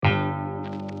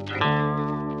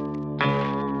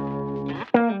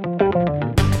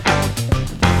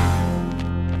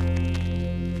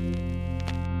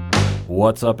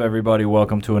What's up, everybody?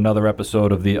 Welcome to another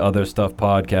episode of the Other Stuff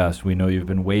Podcast. We know you've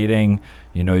been waiting.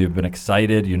 You know you've been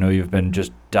excited. You know you've been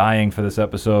just dying for this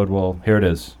episode. Well, here it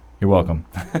is. You're welcome.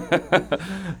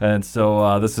 And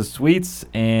so this is Sweets,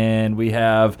 and we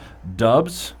have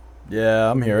Dubs. Yeah,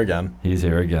 I'm here again. He's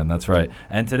here again. That's right.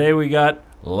 And today we got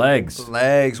Legs.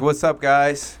 Legs. What's up,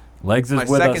 guys? Legs is My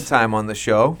with us. second time on the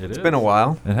show. It's been a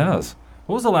while. It has.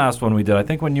 What was the last one we did? I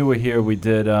think when you were here, we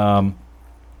did.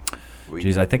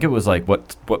 I think it was like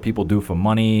what people do for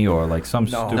money or like some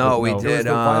stupid. No, we did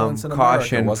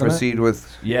Caution, Proceed with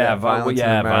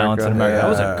Violence in America. That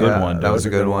was a good one. That was a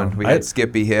good one. We had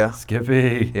Skippy here.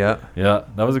 Skippy. Yeah.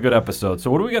 That was a good episode.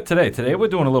 So what do we got today? Today we're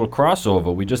doing a little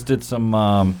crossover. We just did some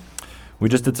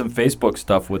Facebook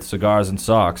stuff with Cigars and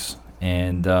Socks.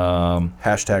 And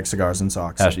hashtag Cigars and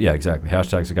Socks. Yeah, exactly.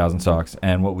 Hashtag Cigars and Socks.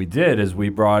 And what we did is we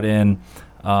brought in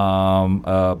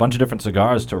a bunch of different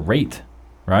cigars to rate,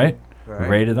 right? We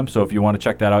rated them. So if you want to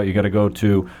check that out, you got to go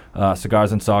to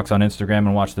Cigars and Socks on Instagram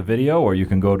and watch the video, or you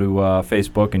can go to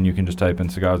Facebook and you can just type in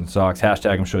Cigars and Socks.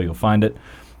 Hashtag, I'm sure you'll find it,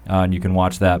 and you can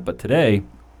watch that. But today,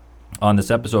 on this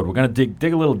episode, we're going to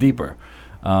dig a little deeper.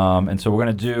 And so we're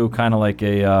going to do kind of like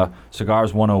a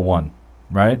Cigars 101,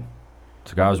 right?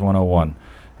 Cigars 101.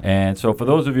 And so for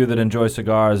those of you that enjoy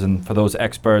cigars and for those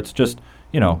experts, just,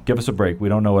 give us a break. We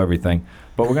don't know everything.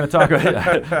 But we're going to talk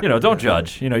about, don't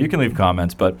judge. You can leave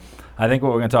comments. But I think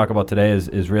what we're going to talk about today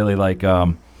is really like,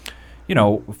 for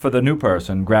the new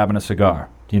person grabbing a cigar.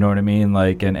 Do you know what I mean?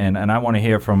 Like, and I want to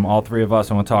hear from all three of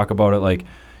us. I want to talk about it like,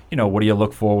 what do you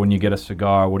look for when you get a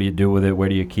cigar? What do you do with it? Where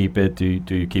do you keep it? Do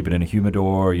you keep it in a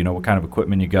humidor? What kind of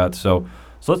equipment you got? So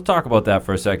let's talk about that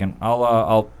for a second.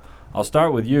 I'll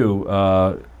start with you,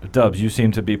 Dubs. You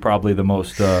seem to be probably the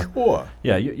most. Sure.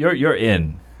 Yeah, you're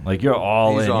in. Like you're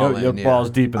all He's in. All you're balls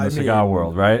deep in the cigar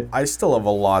world, right? I still have a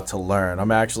lot to learn.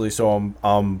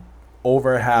 I'm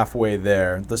over halfway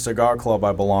there. The cigar club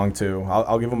I belong to,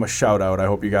 I'll give them a shout out. I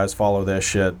hope you guys follow their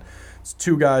shit. It's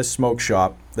Two Guys Smoke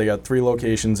Shop. They got 3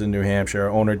 locations in New Hampshire.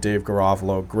 Owner Dave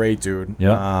Garofalo, great dude.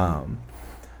 Yeah.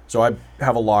 So I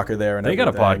have a locker there, and they got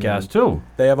a podcast too.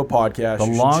 They have a podcast.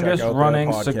 The longest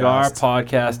running cigar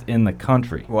podcast in the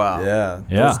country. Wow.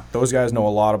 Yeah. Those guys know a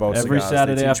lot about every cigars.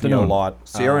 Saturday they teach afternoon. me a lot.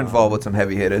 So you're involved with some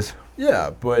heavy hitters.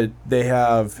 Yeah, but they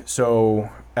have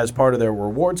as part of their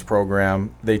rewards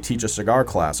program, they teach a cigar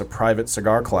class, a private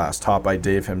cigar class taught by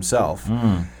Dave himself.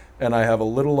 And I have a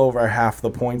little over half the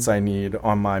points I need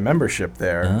on my membership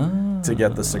there to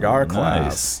get the cigar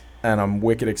class. Nice. And I'm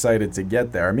wicked excited to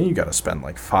get there. I mean, you got to spend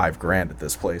like $5,000 at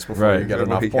this place before you get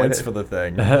enough points for the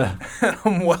thing.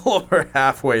 I'm well over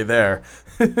halfway there.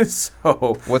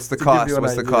 So what's the cost?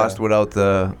 What's the cost without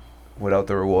the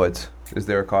rewards? Is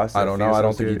there a cost? I don't know. I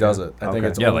don't think he does it. I think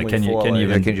it's only can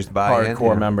you just buy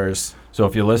hardcore members. So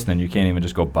if you're listening, you can't even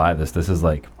just go buy this. This is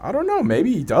like I don't know.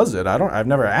 Maybe he does it. I've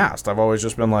never asked. I've always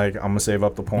just been like, I'm gonna save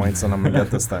up the points and I'm gonna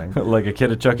get this thing. like a kid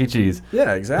at Chuck E. Cheese.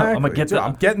 Yeah, exactly.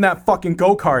 I'm getting that fucking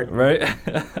go-kart. Right?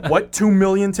 What, 2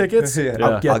 million tickets? Yeah.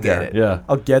 I'll get there. It. Yeah.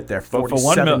 I'll get there.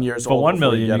 47 years old. For $1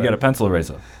 million, you get a pencil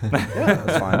eraser. Yeah,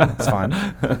 that's fine. That's fine.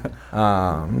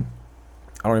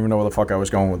 I don't even know where the fuck I was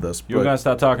going with this. You were going to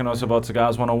start talking to us about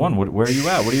Cigars 101. Where are you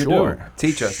at? What do you do?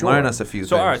 Teach us. Learn us a few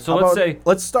things. All right, so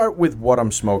let's start with what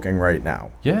I'm smoking right now.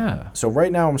 Yeah. So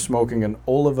right now I'm smoking an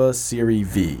Oliva Serie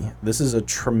V. This is a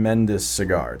tremendous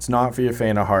cigar. It's not for your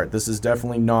faint of heart. This is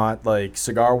definitely not like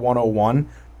Cigar 101.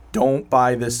 Don't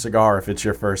buy this cigar if it's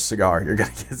your first cigar. You're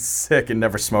going to get sick and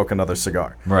never smoke another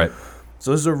cigar. Right.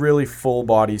 So this is a really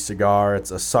full-body cigar.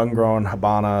 It's a sun-grown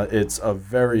Habana. It's a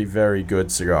very, very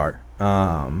good cigar.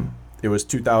 It was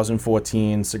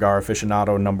 2014 Cigar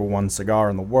Aficionado #1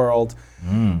 cigar in the world.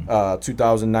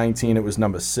 2019 it was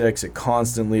 #6. It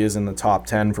constantly is in the top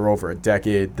 10 for over a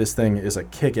decade. This thing is a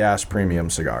kick-ass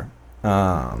premium cigar.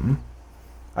 I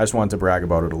just wanted to brag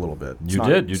about it a little bit.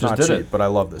 You just did cheap, it. But I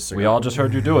love this cigar. We all just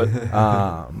heard you do it.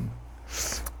 But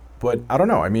I don't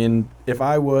know. I mean, if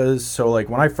I was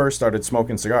when I first started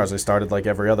smoking cigars, I started like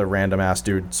every other random ass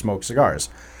dude smoke cigars.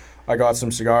 I got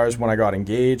some cigars when I got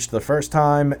engaged the first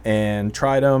time and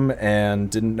tried them and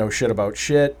didn't know shit about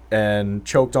shit and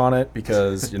choked on it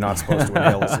because you're not supposed to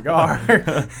inhale a cigar.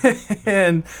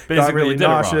 And basically, got really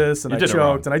nauseous and I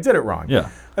choked and I did it wrong. Yeah.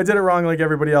 I did it wrong like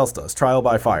everybody else does. Trial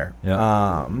by fire.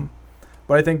 Yeah.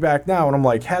 But I think back now and I'm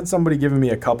like, had somebody given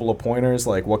me a couple of pointers,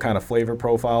 like what kind of flavor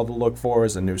profile to look for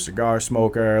as a new cigar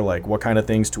smoker, like what kind of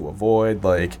things to avoid,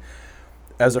 like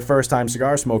as a first-time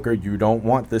cigar smoker, you don't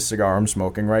want this cigar I'm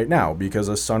smoking right now because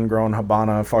a sun-grown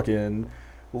Habana fucking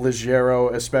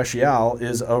Ligero Especial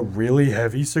is a really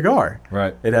heavy cigar.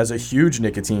 Right. It has a huge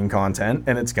nicotine content,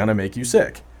 and it's going to make you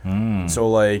sick. So,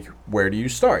 like, where do you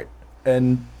start?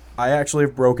 And I actually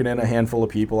have broken in a handful of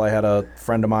people. I had a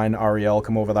friend of mine, Ariel,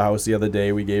 come over the house the other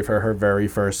day. We gave her very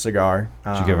first cigar.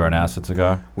 Did you give her an acid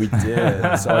cigar? We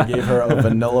did. So I gave her a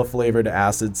vanilla-flavored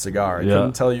acid cigar. I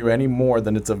couldn't tell you any more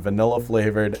than it's a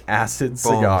vanilla-flavored acid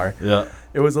cigar. Yeah.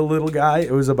 It was a little guy.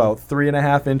 It was about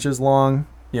 3.5 inches long.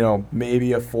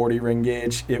 Maybe a 40 ring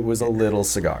gauge. It was a little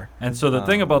cigar. And so the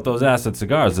thing about those acid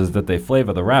cigars is that they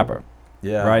flavor the wrapper.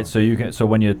 Yeah. Right. So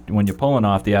when you're pulling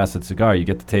off the acid cigar, you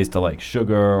get the taste of like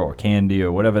sugar or candy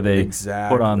or whatever they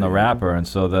put on the wrapper, and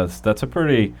so that's a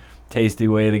pretty tasty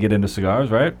way to get into cigars,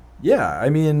 right? Yeah, I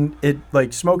mean,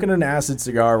 smoking an acid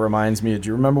cigar reminds me. Do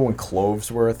you remember when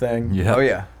cloves were a thing? Yeah. Oh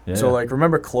yeah. So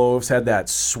remember cloves had that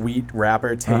sweet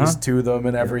wrapper taste to them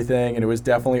and everything, and it was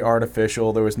definitely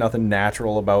artificial. There was nothing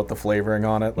natural about the flavoring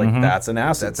on it. That's an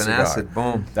acid cigar. That's an acid.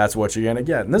 Boom. That's what you're gonna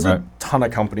get. And there's a ton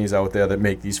of companies out there that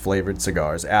make these flavored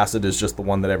cigars. Acid is just the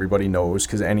one that everybody knows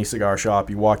because any cigar shop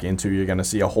you walk into, you're gonna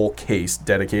see a whole case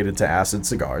dedicated to acid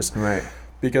cigars. Right.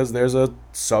 Because there's a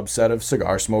subset of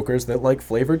cigar smokers that like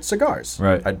flavored cigars.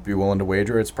 Right. I'd be willing to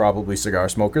wager it's probably cigar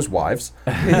smokers' wives.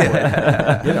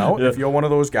 If you're one of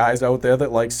those guys out there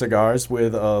that likes cigars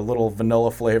with a little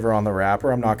vanilla flavor on the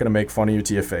wrapper, I'm not going to make fun of you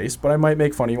to your face, but I might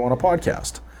make fun of you on a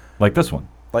podcast. Like this one.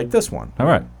 All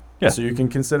right. Yeah. So you can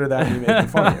consider that me making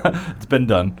fun of you. It's been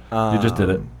done. You just did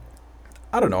it.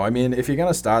 I don't know. I mean, if you're going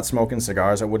to start smoking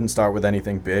cigars, I wouldn't start with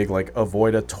anything big.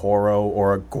 Avoid a Toro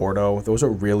or a Gordo. Those are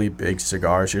really big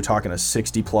cigars. You're talking a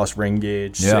 60-plus ring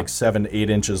gauge, 6, 7, 8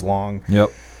 inches long.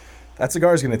 Yep. That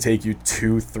cigar is going to take you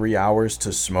 2-3 hours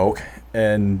to smoke.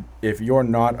 And if you're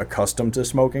not accustomed to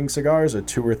smoking cigars, a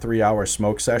 2 or 3 hour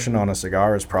smoke session on a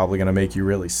cigar is probably going to make you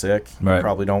really sick. Right. You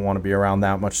probably don't want to be around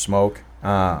that much smoke.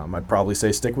 I'd probably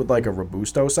say stick with a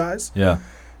Robusto size. Yeah.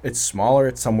 It's smaller.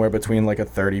 It's somewhere between a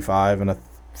 35 and a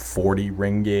 40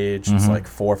 ring gauge. It's 4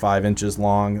 or 5 inches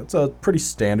long. It's a pretty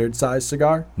standard size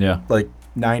cigar. Yeah.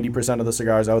 90% of the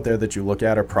cigars out there that you look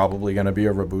at are probably going to be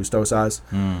a Robusto size.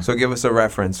 So give us a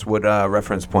reference. What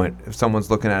reference point? If someone's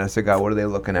looking at a cigar, what are they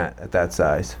looking at that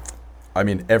size? I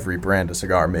mean, every brand of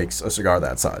cigar makes a cigar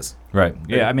that size. Right.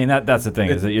 Yeah, I mean, that's the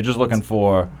thing, is that you're just looking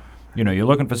for... you're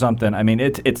looking for something. I mean,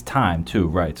 it's time too,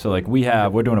 right? So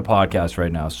we're doing a podcast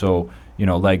right now. So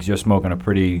Legs, you're smoking a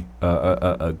pretty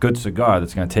a good cigar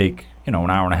that's going to take an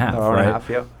hour and a half, hour right? and a half,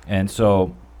 yeah. And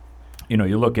so,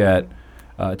 you look at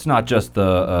it's not just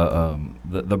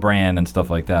the brand and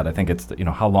stuff like that. I think it's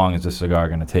how long is this cigar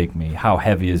going to take me? How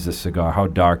heavy is this cigar? How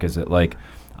dark is it?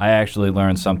 I actually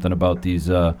learned something about these.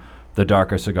 The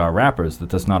darker cigar wrappers,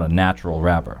 that's not a natural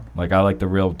wrapper. I like the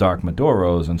real dark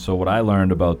Maduros, and so what I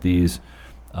learned about these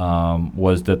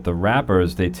was that the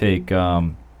wrappers, they take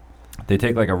a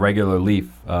regular leaf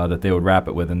that they would wrap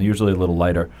it with, and they're usually a little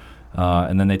lighter,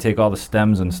 and then they take all the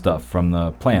stems and stuff from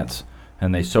the plants,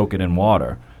 and they soak it in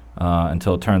water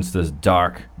until it turns to this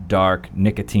dark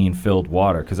nicotine-filled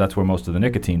water, because that's where most of the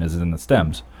nicotine is in the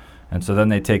stems. And so then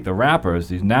they take the wrappers,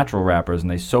 these natural wrappers, and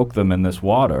they soak them in this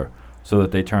water, so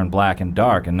that they turn black and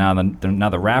dark, and now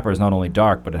the wrapper is not only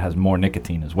dark, but it has more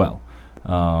nicotine as well.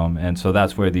 And so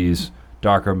that's where these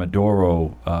darker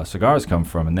Maduro cigars come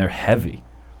from, and they're heavy,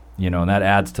 and that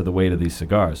adds to the weight of these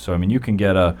cigars. So I mean, you can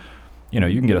get a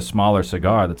smaller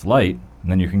cigar that's light,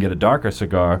 and then you can get a darker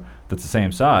cigar that's the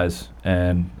same size,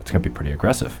 and it's gonna be pretty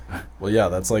aggressive. Well, yeah,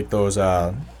 that's like those.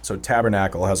 So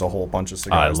Tabernacle has a whole bunch of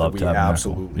cigars that we Tabernacle.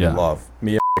 Absolutely love.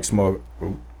 Me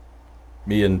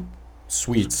and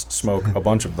Sweets smoke a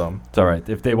bunch of them. It's all right.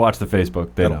 If they watch the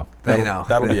Facebook, they know.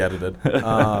 That'll be edited.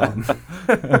 I'll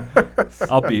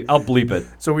bleep it.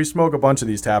 So we smoke a bunch of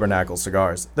these Tabernacle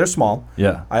cigars. They're small.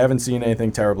 Yeah. I haven't seen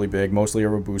anything terribly big, mostly a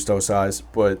Robusto size,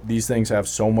 but these things have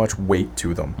so much weight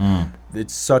to them.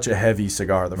 It's such a heavy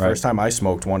cigar. The first time I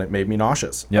smoked one, it made me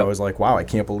nauseous. Yep. I was like, wow, I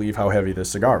can't believe how heavy this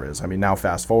cigar is. I mean, now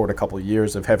fast forward a couple of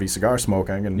years of heavy cigar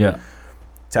smoking, and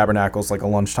Tabernacle's like a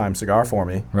lunchtime cigar for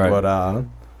me. Right. But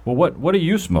well, what are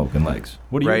you smoking, Legs?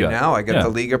 What do you right got? now? I got the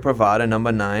Liga Privada No.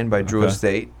 9 by Drew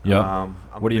Estate. Yeah.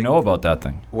 What do you know about that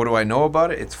thing? What do I know about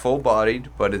it? It's full-bodied,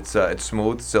 but it's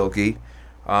smooth, silky.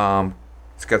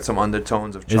 It's got some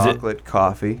undertones of chocolate,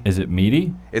 coffee. Is it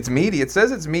meaty? It's meaty. It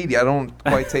says it's meaty. I don't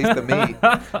quite taste the meat.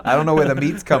 I don't know where the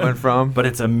meat's coming from. But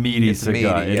it's a meaty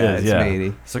cigar. Meaty, It is. it's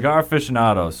meaty. Cigar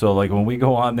aficionado. So when we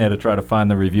go on there to try to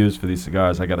find the reviews for these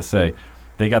cigars, I got to say,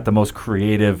 they got the most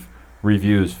creative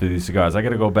reviews for these cigars. I got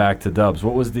to go back to Dubs.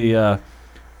 What was the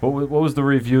what was the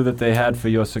review that they had for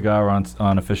your cigar on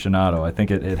Aficionado? I think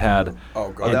it had.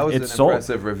 Oh God, that was an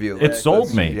impressive review. It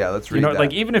sold me. Yeah, let's read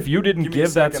that. Even if you didn't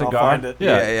give that cigar,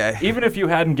 even if you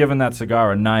hadn't given that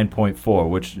cigar a 9.4,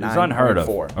 which is unheard of.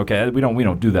 Okay, we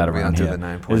don't do that around here. The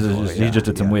 9.4. He just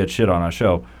did some weird shit on our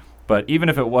show. But even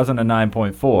if it wasn't a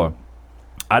 9.4,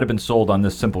 I'd have been sold on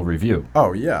this simple review.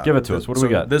 Oh, yeah. Give it to us. What do we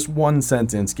got? This one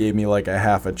sentence gave me like a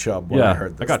half a chub when I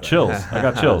heard this. I got chills. I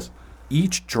got chills.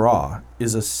 Each draw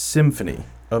is a symphony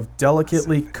of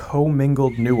delicately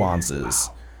commingled nuances,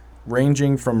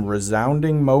 ranging from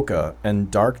resounding mocha and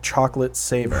dark chocolate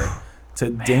savor to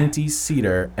dainty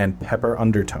cedar and pepper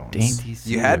undertones. Dainty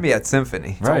cedar. You had me at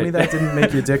symphony. Right. Tell me that didn't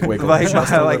make your dick wiggle. like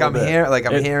just a little I'm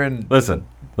bit. hearing Listen.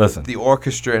 the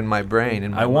orchestra in my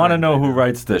brain. I want to know who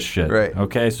writes this shit. Right.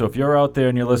 Okay, so if you're out there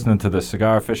and you're listening to this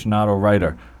cigar aficionado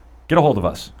writer, get a hold of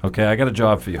us. Okay, I got a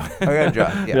job for you. I got a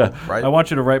job. Yeah. Right. I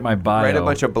want you to write my bio. Write a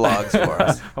bunch of blogs for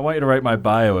us. I want you to write my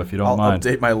bio if you don't I'll mind.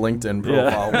 update my LinkedIn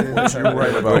profile. What you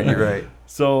write about You're you. right.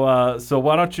 So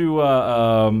why don't you?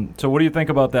 So what do you think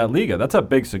about that Liga? That's a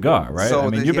big cigar, right? So I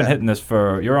mean, you've been hitting this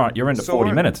for you're into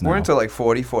 40 minutes now. We're into like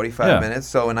 40, 45 Yeah. minutes.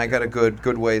 So, and I got a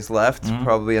good ways left. Mhm.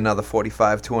 Probably another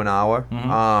 45 to an hour.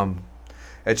 Mhm.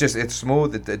 It's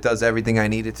smooth. It does everything I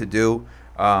need it to do.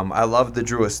 I love the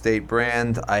Drew Estate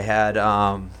brand. I had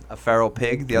a Feral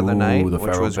Pig the other night, the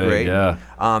which Feral was Pig, great.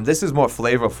 Yeah. This is more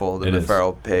flavorful than It the is.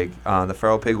 Feral Pig. The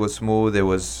Feral Pig was smooth. It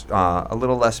was a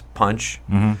little less punch,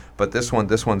 Mm-hmm. but this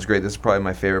one's great. This is probably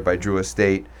my favorite by Drew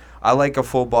Estate. I like a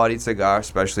full-bodied cigar,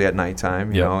 especially at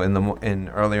nighttime. You Yep. know,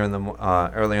 earlier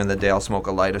in the day, I'll smoke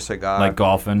a lighter cigar. Like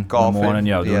golfing in the golfing, morning.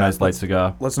 Yeah, do a yeah. nice light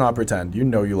cigar. Let's not pretend. You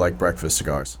know you like breakfast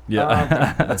cigars.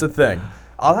 Yeah. That's a thing.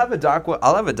 I'll have a dark one.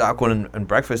 I'll have a dark one in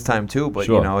breakfast time too. But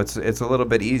Sure. you know, it's a little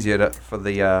bit easier for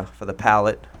the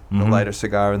palate. The Mhm. lighter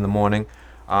cigar in the morning.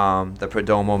 The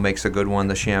Perdomo makes a good one.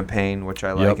 The Champagne, which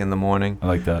I like Yep. in the morning. I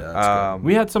like that. Yeah, that's good.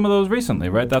 We had some of those recently,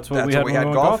 right? That's what we That's had what we when had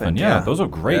went golfing, Yeah, yeah. those are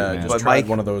great, Yeah, I man. just But tried Mike-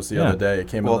 one of those the Yeah. other day. It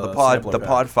came Well, in the sampler pack.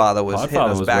 Podfather was hitting Podfather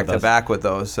us was back with to us. back with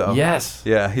those. So Yes.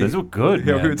 Yeah, Those were good,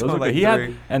 Yeah, man. we were Those doing were like good. He had,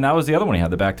 three. and that was the other one. He had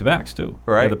the back-to-backs too.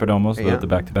 Right. The Perdomos, Yeah. the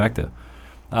back-to-back too.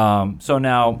 So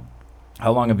now,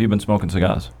 how long have you been smoking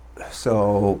cigars?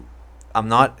 So I'm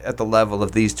not at the level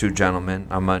of these two gentlemen.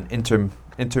 I'm an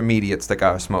intermediate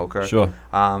cigar smoker. Sure.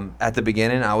 At the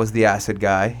beginning, I was the acid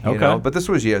guy, you Okay. know, but this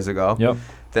was years ago. Yep.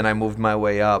 Then I moved my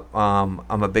way up. I'm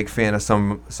a big fan of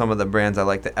some of the brands. I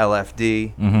like the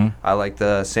LFD. Mm-hmm. I like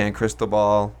the San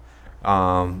Cristobal.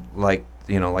 Like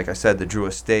I said, the Drew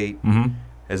Estate Mm-hmm.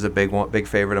 is a big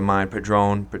favorite of mine.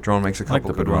 Padron makes a I like couple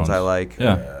the good ones I Padrones. like.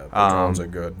 Yeah. Padrones are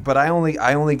good. But I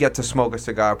only get to smoke a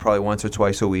cigar probably once or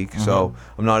twice a week, so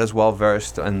I'm not as well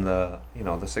versed in the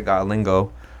cigar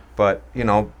lingo. But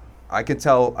I could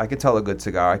tell a good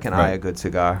cigar. I can eye Right. a good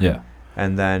cigar. Yeah.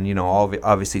 And then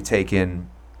obviously take in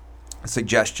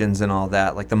suggestions and all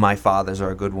that. Like the My Fathers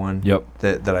are a good one. Yep.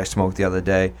 That I smoked the other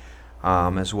day,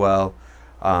 as well.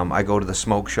 I go to the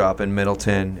smoke shop in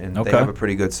Middleton, and Okay. they have a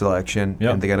pretty good selection.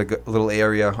 Yep. And they got a little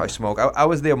area I smoke. I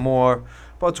was there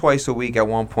about twice a week at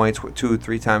one point,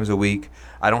 2-3 times a week.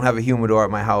 I don't have a humidor at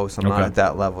my house. I'm not Okay. at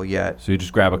that level yet. So you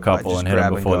just grab a couple just and hit them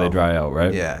grab and before they go. dry out,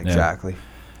 right? Yeah, exactly.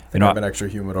 I know, have an extra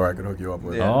humidor I could hook you up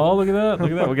with. Yeah. Oh, look at that! Look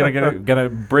at that! We're gonna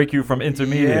break you from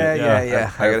intermediate.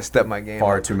 Yeah. I gotta step my game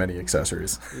Far up. too many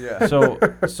accessories. Yeah.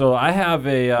 So I have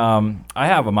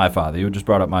a My Father. You just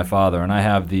brought up My Father, and I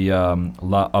have the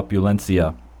La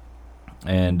Opulencia,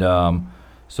 and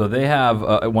so they have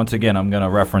once again. I'm going to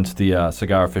reference the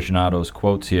Cigar Aficionado's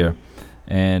quotes here,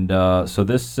 and so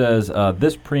this says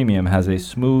this premium has a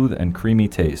smooth and creamy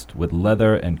taste with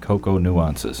leather and cocoa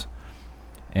nuances.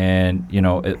 And,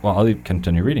 I'll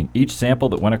continue reading. Each sample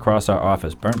that went across our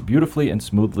office burnt beautifully and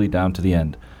smoothly down to the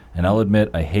end. And I'll admit,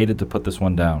 I hated to put this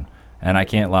one down. And I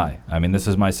can't lie. I mean, this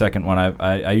is my second one.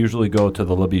 I usually go to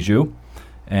the Le Bijou.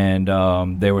 And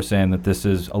they were saying that this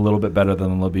is a little bit better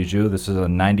than the Le Bijou. This is a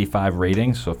 95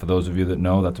 rating. So for those of you that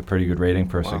know, that's a pretty good rating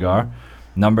for a cigar.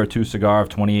 Number 2 cigar of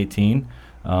 2018.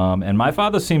 And My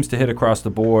Father seems to hit across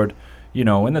the board, in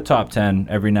the top 10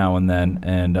 every now and then.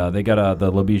 And they got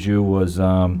the Le Bijou was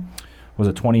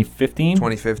it 2015?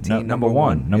 2015, Number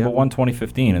one. Number Yep. one,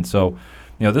 2015. And so,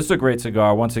 this is a great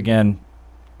cigar. Once again,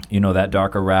 that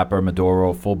darker wrapper,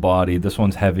 Maduro, full body. This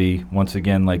one's heavy. Once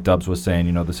again, like Dubs was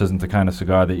saying, this isn't the kind of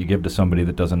cigar that you give to somebody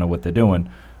that doesn't know what they're doing,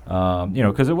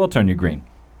 because it will turn you green.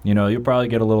 You'll probably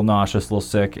get a little nauseous, a little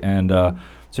sick. And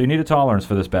so you need a tolerance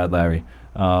for this bad Larry.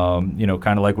 Kind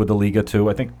of like with the Liga too.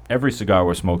 I think every cigar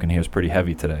we're smoking here is pretty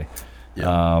heavy today.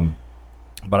 Yeah.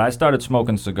 But I started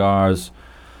smoking cigars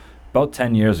about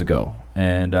 10 years ago.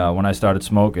 And when I started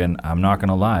smoking, I'm not going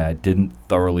to lie, I didn't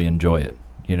thoroughly enjoy it.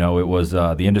 It was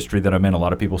the industry that I'm in. A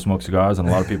lot of people smoke cigars and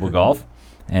a lot of people golf.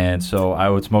 And so I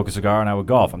would smoke a cigar and I would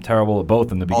golf. I'm terrible at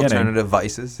both in the beginning. Alternative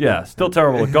vices. Yeah, still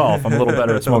terrible at golf. I'm a little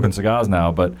better at smoking cigars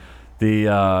now. But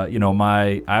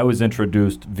I was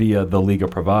introduced via the Liga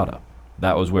Privada.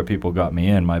 that was where people got me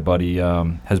in. My buddy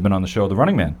has been on the show, The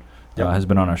Running Man, has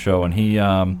been on our show, and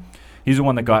he's the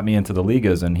one that got me into the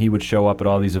Ligas, and he would show up at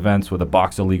all these events with a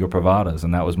box of Liga Privadas,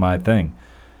 and that was my thing.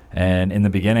 And in the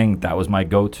beginning, that was my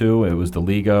go-to. It was the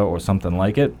Liga or something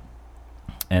like it.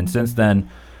 And since then,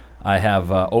 I have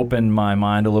opened my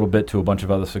mind a little bit to a bunch of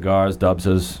other cigars. Dubs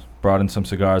has brought in some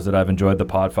cigars that I've enjoyed. The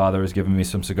Podfather has given me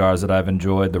some cigars that I've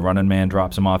enjoyed. The Running Man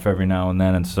drops them off every now and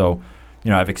then. And so,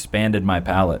 I've expanded my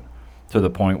palate to the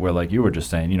point where, like you were just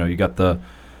saying, you got the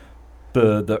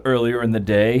earlier in the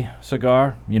day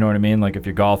cigar, you know what I mean? Like if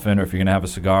you're golfing or if you're going to have a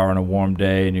cigar on a warm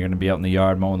day and you're going to be out in the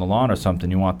yard mowing the lawn or something,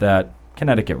 you want that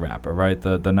Connecticut wrapper, right?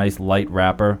 The nice light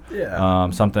wrapper. Yeah.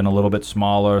 Something a little bit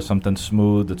smaller, something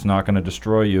smooth that's not going to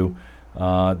destroy you.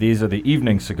 These are the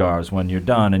evening cigars when you're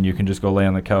done and you can just go lay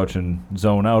on the couch and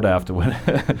zone out afterward.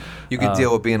 You can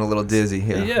deal with being a little dizzy.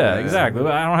 Yeah, exactly.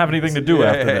 I don't have anything to do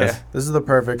after this. This is the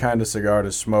perfect kind of cigar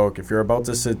to smoke. If you're about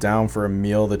to sit down for a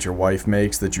meal that your wife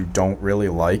makes that you don't really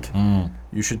like,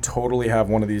 you should totally have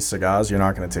one of these cigars. You're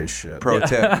not going to taste shit. Pro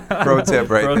tip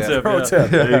right there. Pro tip.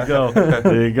 There you go.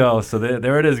 There you go. So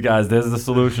there it is, guys. There's the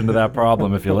solution to that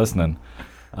problem if you're listening.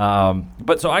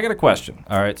 But so I got a question.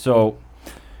 All right. So,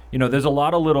 there's a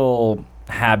lot of little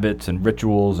habits and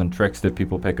rituals and tricks that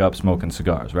people pick up smoking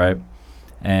cigars, right?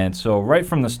 And so right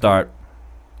from the start,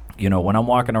 when I'm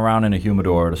walking around in a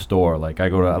humidor at a store, like I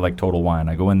like Total Wine.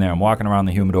 I go in there, I'm walking around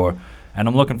the humidor, and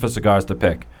I'm looking for cigars to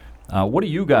pick. What do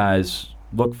you guys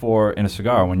look for in a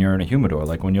cigar when you're in a humidor?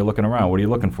 Like when you're looking around, what are you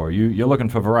looking for? You're looking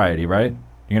for variety, right?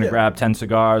 You're going to grab 10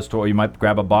 cigars, or you might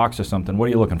grab a box or something. What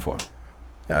are you looking for?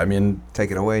 Yeah, I mean,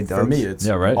 take it away, Dubs. For me, it's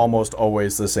almost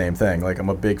always the same thing. Like I'm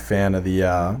a big fan of the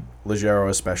Ligero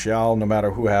Especial, no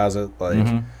matter who has it.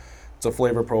 Like it's a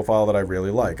flavor profile that I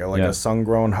really like. I like a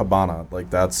sun-grown Habana.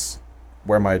 Like that's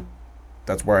where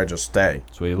I just stay.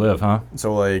 That's where you live, huh?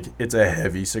 So like it's a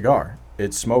heavy cigar.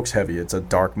 It smokes heavy. It's a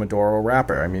dark Maduro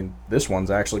wrapper. I mean, this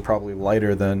one's actually probably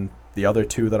lighter than the other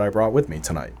two that I brought with me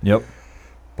tonight. Yep.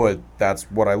 But that's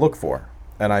what I look for.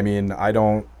 And I mean, I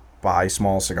don't buy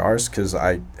small cigars because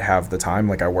I have the time.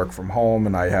 Like I work from home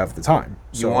and I have the time.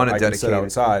 So you want to I can sit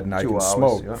outside and I can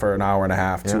smoke for an hour and a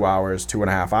half, 2 hours,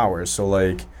 2.5 hours. So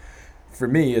like for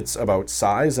me, it's about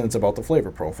size and it's about the flavor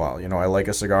profile. I like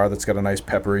a cigar that's got a nice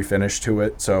peppery finish to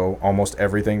it. So almost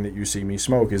everything that you see me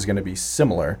smoke is going to be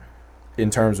similar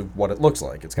in terms of what it looks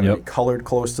like. It's going to be colored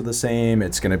close to the same.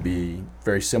 It's going to be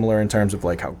very similar in terms of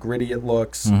like how gritty it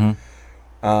looks.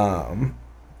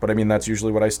 But I mean, that's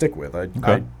usually what I stick with.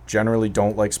 I generally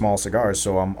don't like small cigars,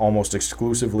 so I'm almost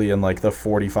exclusively in like the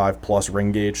 45 plus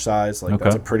ring gauge size. Like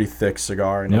that's a pretty thick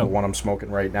cigar. And the one I'm smoking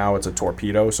right now, it's a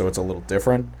Torpedo, so it's a little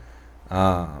different.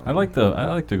 I like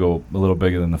to go a little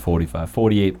bigger than the 45,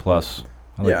 48 plus.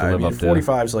 I like to live up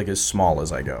 45 is like as small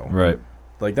as I go. Right.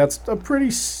 Like that's a pretty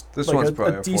one's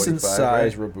probably a decent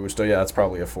size Robusto. Yeah, it's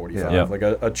probably a 45. Yeah. Like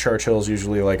a Churchill's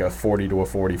usually like a 40 to a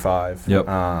 45. Yep.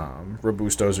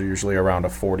 Robustos are usually around a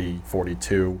 40,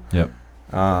 42. Yep.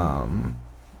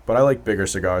 But I like bigger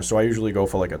cigars, so I usually go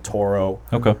for like a Toro.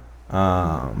 Okay.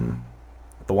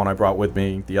 The one I brought with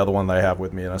me, the other one that I have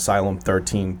with me, an Asylum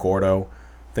 13 Gordo.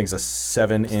 I think it's a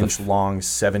 7-inch long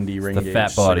 70 ring gauge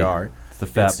fat body. cigar. It's the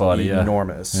fat body,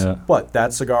 enormous. Yeah. But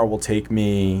that cigar will take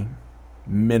me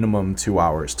minimum 2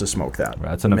 hours to smoke that.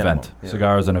 Right, it's an event. Yeah.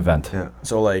 Cigar is an event. Yeah.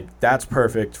 So like that's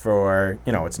perfect for,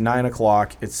 it's 9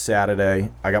 o'clock, it's Saturday,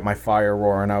 I got my fire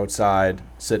roaring outside,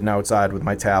 sitting outside with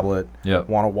my tablet,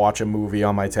 want to watch a movie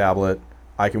on my tablet,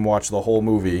 I can watch the whole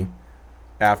movie,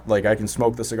 after I can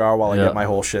smoke the cigar while I get my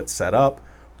whole shit set up,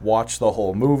 watch the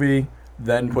whole movie,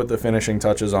 then put the finishing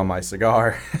touches on my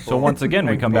cigar. So once again,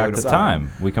 we come back to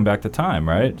time. We come back to time,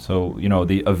 right? So,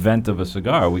 the event of a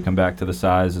cigar, we come back to the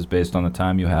size is based on the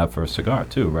time you have for a cigar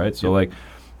too, right? So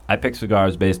I pick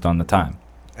cigars based on the time.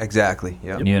 Exactly,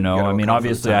 yeah. I mean,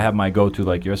 obviously I have my go-to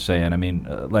like you're saying. I mean,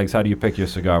 Legs, how do you pick your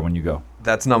cigar when you go?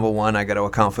 That's number one. I got to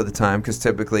account for the time because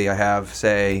typically I have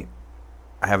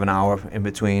an hour in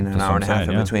between, an hour and a half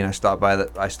in between. I stop by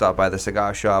the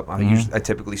cigar shop. I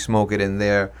typically smoke it in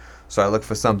there. So I look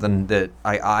for something that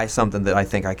something that I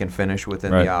think I can finish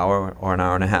within the hour or an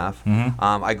hour and a half.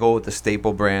 I go with the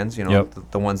staple brands, the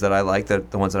ones that I like,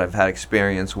 the ones that I've had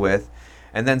experience with,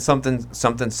 and then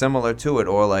something similar to it,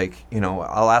 or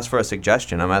I'll ask for a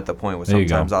suggestion. I'm at the point where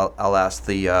sometimes I'll ask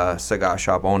the cigar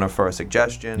shop owner for a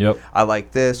suggestion. I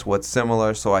like this. What's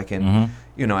similar, so I can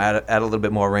add a little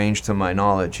bit more range to my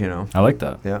knowledge. I like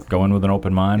that. Yeah. Go in with an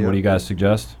open mind. What do you guys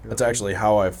suggest? That's actually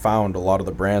how I've found a lot of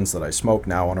the brands that I smoke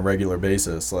now on a regular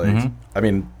basis. I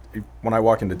mean, when I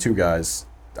walk into Two Guys,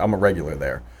 I'm a regular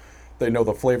there. They know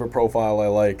the flavor profile I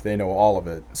like. They know all of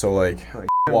it. So like,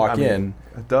 walk in.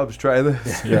 Dubs, try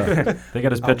this. Yeah. They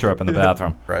got his picture up in the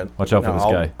bathroom. Right. Watch out for this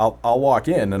guy. I'll walk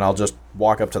in and I'll just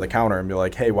walk up to the counter and be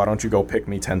like, hey, why don't you go pick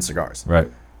me 10 cigars?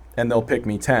 Right. And they'll pick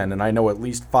me 10, and I know at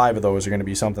least 5 of those are going to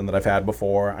be something that I've had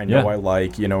before. I know I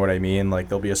like, you know what I mean? Like,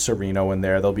 there'll be a Sereno in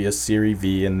there. There'll be a Serie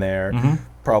V in there.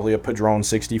 Probably a Padron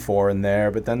 64 in there.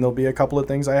 But then there'll be a couple of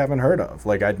things I haven't heard of.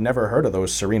 Like, I'd never heard of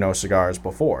those Sereno cigars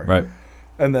before. Right.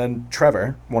 And then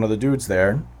Trevor, one of the dudes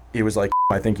there, he was like,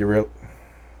 I think you're real...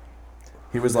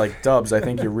 He was like, Dubs, I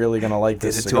think you're really going to like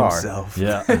this cigar. Did it to himself.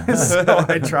 Yeah. So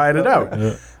I tried it out.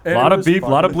 Yeah. A lot of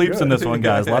bleeps in this one,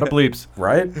 guys. A lot of bleeps.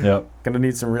 Right? Yep. Going to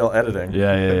need some real editing.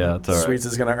 Yeah. That's all right. Sweets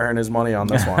is going to earn his money on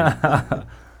this one.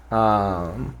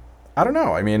 I don't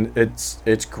know. I mean,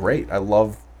 it's great. I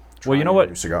love trying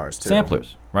new cigars, too.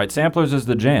 Samplers, right? Samplers is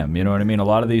the jam. You know what I mean? A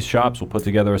lot of these shops will put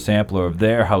together a sampler of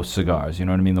their house cigars. You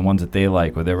know what I mean? The ones that they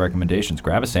like or their recommendations.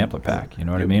 Grab a sampler pack. You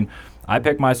know what I mean? I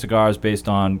pick my cigars based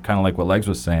on kind of like what Legs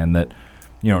was saying, that,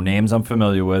 you know, names I'm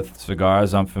familiar with,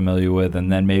 cigars I'm familiar with, and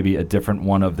then maybe a different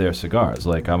one of their cigars.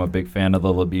 Like, I'm a big fan of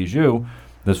the Le Bijou.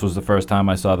 This was the first time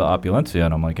I saw the Opulencia,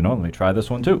 and I'm like, you know, let me try this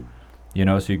one too. You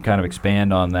know, so you kind of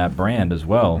expand on that brand as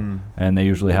well. And they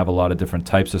usually have a lot of different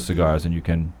types of cigars, and you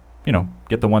can, you know,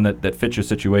 get the one that fits your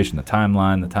situation, the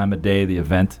timeline, the time of day, the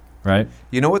event. Right.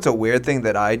 You know what's a weird thing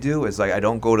that I do is, like, I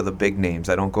don't go to the big names.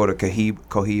 I don't go to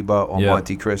Cohiba or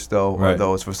Monte Cristo or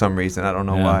those for some reason. I don't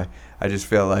know why. I just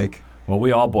feel like... Well,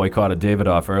 we all boycotted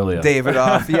Davidoff earlier.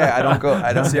 Davidoff, yeah. I don't go...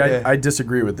 I don't see. I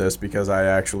disagree with this because I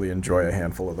actually enjoy a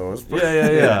handful of those.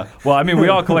 Yeah. Well, I mean, we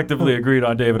all collectively agreed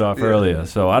on Davidoff earlier.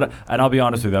 So, and I'll be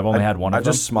honest with you, I've only had one of them.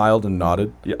 I just smiled and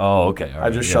nodded. Yeah. Oh, okay.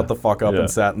 I just shut the fuck up and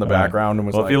sat in the background and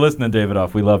was well, like... if you're listening,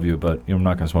 Davidoff, we love you, but I'm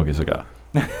not going to smoke your cigar.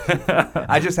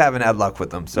 I just haven't had luck with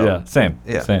them. So yeah, same.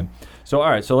 So all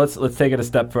right, so let's take it a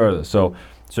step further. So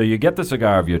you get the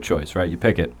cigar of your choice, right? You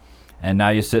pick it, and now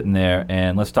you're sitting there,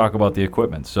 and let's talk about the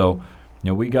equipment. So,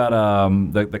 you know, we got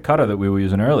the cutter that we were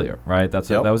using earlier, right? That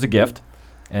was a gift,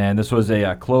 and this was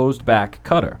a closed back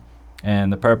cutter,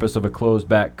 and the purpose of a closed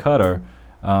back cutter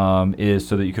is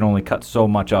so that you can only cut so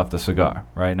much off the cigar,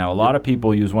 right? Now, a lot of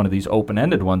people use one of these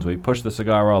open-ended ones where you push the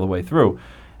cigar all the way through.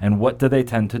 And what do they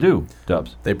tend to do,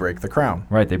 Dubs? They break the crown.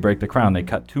 Right, they break the crown. They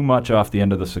cut too much off the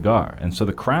end of the cigar. And so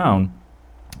the crown,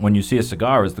 when you see a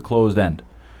cigar, is the closed end.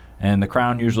 And the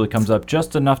crown usually comes up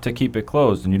just enough to keep it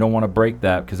closed. And you don't want to break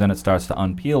that because then it starts to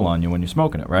unpeel on you when you're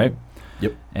smoking it, right?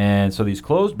 Yep. And so these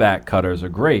closed back cutters are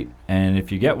great. And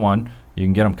if you get one, you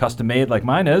can get them custom made like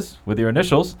mine is with your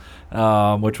initials,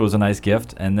 which was a nice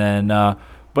gift. And then,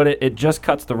 but it just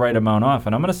cuts the right amount off.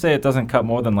 And I'm going to say it doesn't cut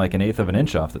more than like 1/8 of an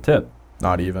inch off the tip.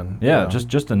 Not even. Yeah,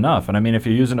 just enough. And I mean, if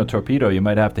you're using a torpedo, you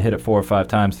might have to hit it 4 or 5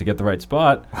 times to get the right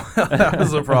spot. That was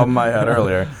the problem I had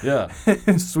earlier. Yeah.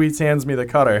 Sweets hands me the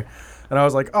cutter, and I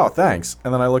was like, oh, thanks.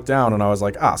 And then I looked down, and I was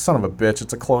like, son of a bitch,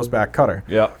 it's a closed back cutter.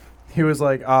 Yeah. He was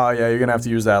like, oh, yeah, you're going to have to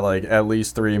use that like at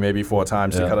least 3, maybe 4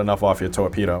 times to cut enough off your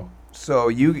torpedo. So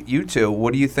you two,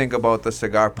 what do you think about the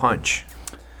cigar punch?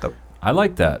 I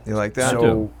like that. You like that?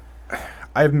 So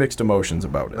I have mixed emotions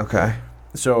about it. Okay.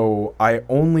 So I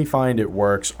only find it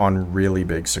works on really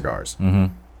big cigars.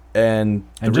 Mm-hmm. And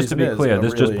just to be clear,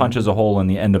 this just punches a hole in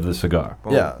the end of the cigar.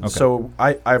 Yeah. Okay. So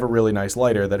I have a really nice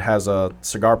lighter that has a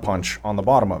cigar punch on the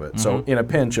bottom of it. So in a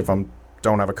pinch, if I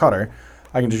don't have a cutter,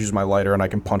 I can just use my lighter and I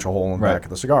can punch a hole in the back of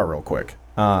the cigar real quick.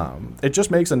 It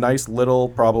just makes a nice little,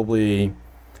 probably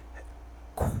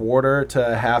 1/4 to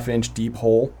 1/2 inch deep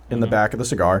hole in the back of the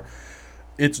cigar.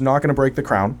 It's not going to break the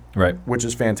crown, right? Which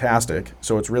is fantastic.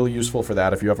 So it's really useful for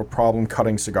that. If you have a problem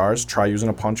cutting cigars, try using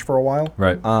a punch for a while.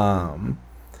 Right.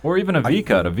 Or even a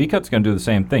V-cut. A V-cut's going to do the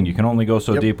same thing. You can only go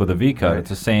so deep with a V-cut. Right. It's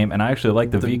the same, and I actually like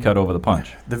the V-cut over the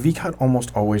punch. The V-cut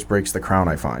almost always breaks the crown,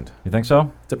 I find. You think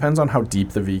so? Depends on how deep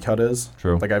the V-cut is.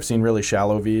 True. Like, I've seen really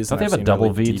shallow Vs. Don't they have a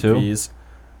double V, too? Vs.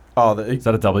 Oh, is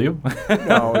that a W?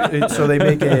 No. So they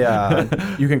make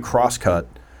you can cross-cut.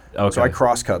 Okay. So I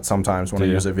cross-cut sometimes when I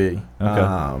use a V.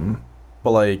 Okay.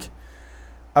 But, like,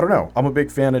 I don't know. I'm a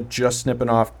big fan of just snipping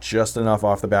off just enough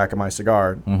off the back of my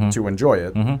cigar to enjoy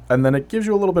it. And then it gives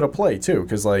you a little bit of play, too,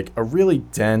 because, like, a really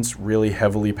dense, really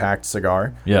heavily packed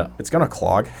cigar, it's going to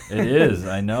clog. It is,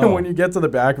 I know. And when you get to the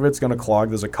back of it, it's going to clog.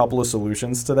 There's a couple of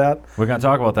solutions to that. We're going to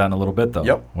talk about that in a little bit, though.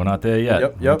 Yep. We're not there yet.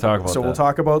 Yep. We'll talk about so that. We'll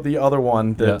talk about the other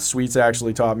one that Sweets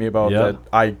actually taught me about that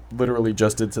I literally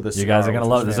just did to the cigar. You guys are going to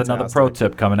love it. There's another pro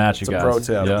tip coming at you guys. It's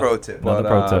a pro tip. Pro tip. Another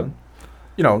pro tip.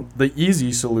 the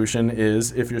easy solution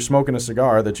is if you're smoking a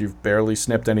cigar that you've barely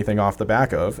snipped anything off the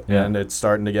back of and it's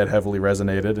starting to get heavily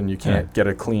resonated and you can't get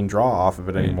a clean draw off of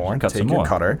it anymore, take your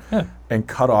cutter and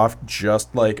cut off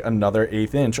just like another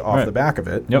 1/8 inch off the back of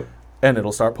it. Yep. And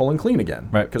it'll start pulling clean again.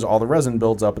 Right. Because all the resin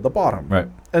builds up at the bottom. Right.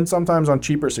 And sometimes on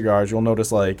cheaper cigars, you'll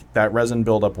notice like that resin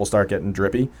buildup will start getting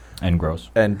drippy. And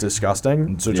gross. And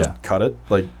disgusting. So just cut it.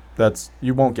 Like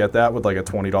you won't get that with like a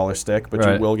 $20 stick, but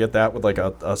you will get that with like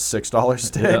a $6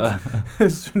 stick. Yeah.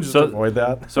 Just avoid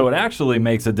that. So it actually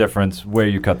makes a difference where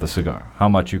you cut the cigar, how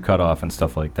much you cut off and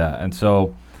stuff like that. And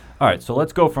so, all right, so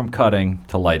let's go from cutting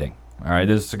to lighting. All right,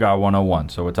 this is Cigar 101,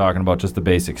 so we're talking about just the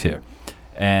basics here.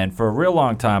 And for a real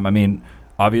long time, I mean,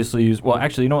 obviously,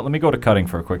 actually, you know what? Let me go to cutting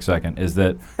for a quick second. Is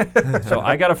that so?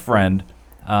 I got a friend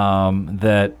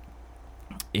that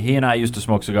he and I used to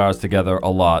smoke cigars together a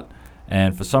lot,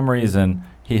 and for some reason,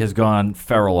 he has gone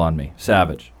feral on me,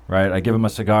 savage. Right? I give him a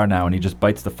cigar now, and he just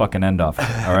bites the fucking end off.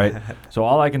 All right. So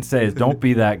all I can say is, don't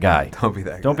be that guy. Don't be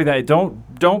that guy. Don't be that.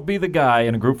 Don't be the guy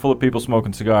in a group full of people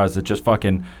smoking cigars that just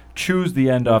fucking choose the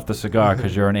end off the cigar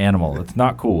because you're an animal. It's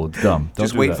not cool. It's dumb.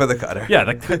 Just wait for the cutter. Yeah,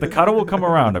 the cutter will come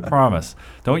around. I promise.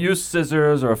 Don't use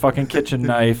scissors or a fucking kitchen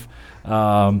knife.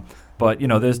 But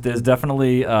there's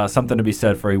definitely something to be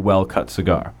said for a well-cut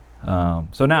cigar.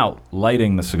 So now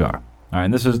lighting the cigar. All right,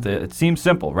 and it seems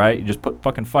simple, right? You just put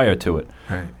fucking fire to it.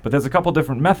 Right. But there's a couple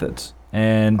different methods.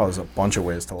 And there's a bunch of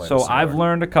ways to light a cigar. So cigar. I've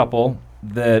learned a couple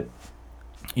that,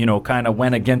 kind of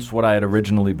went against what I had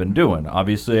originally been doing.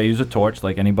 Obviously, I use a torch.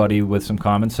 Like anybody with some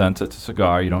common sense, it's a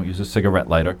cigar. You don't use a cigarette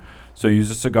lighter. So you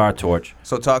use a cigar torch.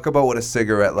 So talk about what a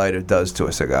cigarette lighter does to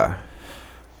a cigar.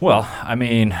 Well, I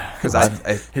mean, because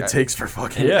it takes for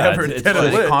fucking ever to get it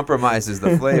lit. It compromises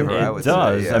the flavor. I would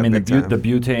does. say. Yeah, I mean, the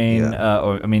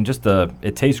butane.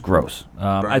 It tastes gross.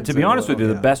 To be honest with you,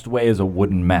 the best way is a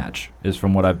wooden match, is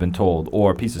from what I've been told,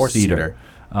 or a piece of cedar.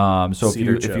 So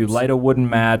if you light a wooden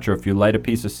match, or if you light a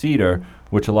piece of cedar,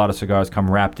 which a lot of cigars come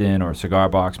wrapped in, or a cigar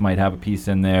box might have a piece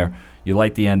in there, you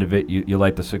light the end of it. You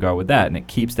light the cigar with that, and it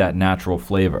keeps that natural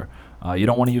flavor. You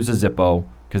don't want to use a Zippo,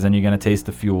 because then you're going to taste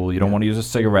the fuel. You don't want to use a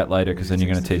cigarette lighter because then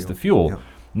you're going to taste the fuel. Yep.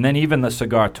 And then even the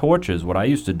cigar torches, what I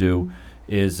used to do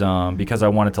is, because I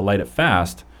wanted to light it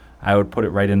fast, I would put it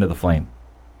right into the flame.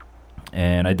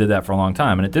 And I did that for a long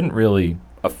time. And it didn't really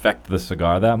affect the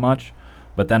cigar that much.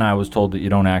 But then I was told that you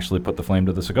don't actually put the flame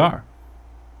to the cigar.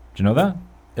 Did you know that?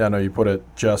 Yeah, no, you put it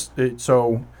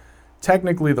so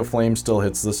technically the flame still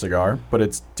hits the cigar, but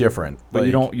it's different. But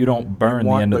you don't burn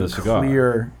the end of the cigar.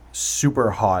 Clear,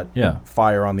 super hot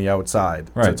fire on the outside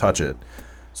to touch it.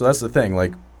 So that's the thing.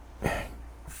 Like,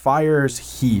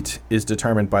 fire's heat is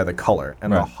determined by the color,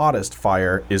 and the hottest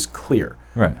fire is clear.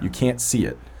 Right. You can't see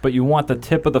it. But you want the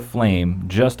tip of the flame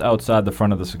just outside the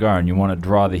front of the cigar, and you want to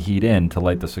draw the heat in to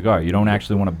light the cigar. You don't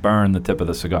actually want to burn the tip of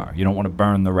the cigar. You don't want to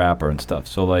burn the wrapper and stuff.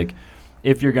 So, like,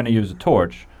 if you're going to use a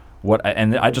torch,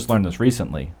 and I just learned this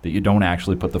recently, that you don't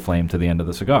actually put the flame to the end of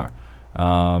the cigar.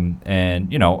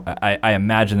 I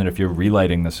imagine that if you're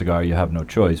relighting the cigar, you have no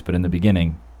choice. But in the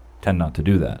beginning, tend not to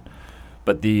do that.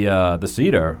 But the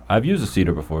cedar, I've used a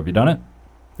cedar before. Have you done it?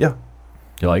 Yeah.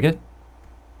 Do you like it?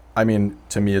 I mean,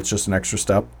 to me, it's just an extra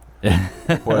step.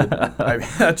 But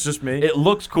that's just me. It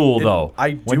looks cool, though.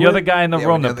 When you're the guy in the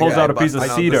room that pulls out a piece of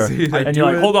cedar, and you're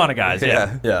like, hold on, guys.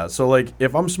 Yeah. So, like,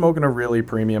 if I'm smoking a really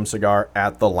premium cigar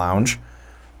at the lounge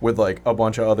with, like, a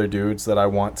bunch of other dudes that I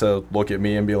want to look at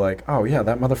me and be like, oh, yeah,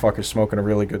 that motherfucker's smoking a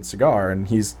really good cigar. And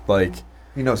he's, like...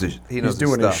 He knows his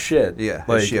doing his shit. Yeah,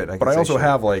 like, his shit. But I also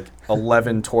have, like,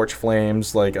 11 torch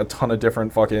flames, like, a ton of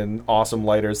different fucking awesome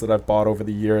lighters that I've bought over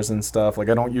the years and stuff. Like,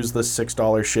 I don't use the $6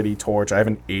 shitty torch. I have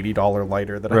an $80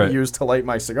 lighter that I use to light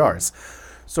my cigars.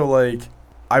 So, like,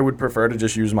 I would prefer to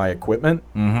just use my equipment.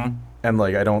 Mm-hmm. And,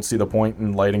 like, I don't see the point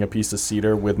in lighting a piece of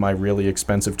cedar with my really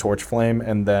expensive torch flame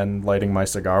and then lighting my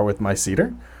cigar with my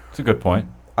cedar. That's a good point.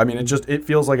 I mean, it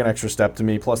feels like an extra step to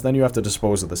me. Plus, then you have to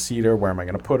dispose of the cedar. Where am I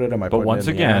going to put it? Am I putting it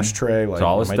in the ashtray? Like, it's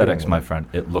all aesthetics, my friend.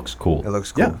 It looks cool. It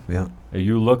looks cool. Yeah.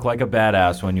 You look like a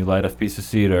badass when you light a piece of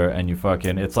cedar and you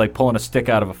fucking... It's like pulling a stick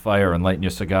out of a fire and lighting your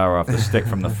cigar off the stick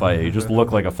from the fire. You just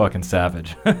look like a fucking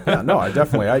savage. Yeah, no,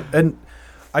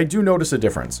 I do notice a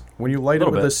difference. When you light it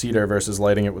with a cedar versus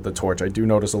lighting it with a torch, I do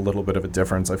notice a little bit of a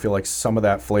difference. I feel like some of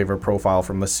that flavor profile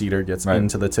from the cedar gets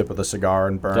into the tip of the cigar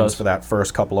and burns for that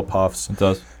first couple of puffs. It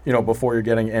does. Before you're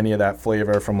getting any of that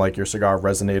flavor from, like, your cigar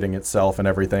resonating itself and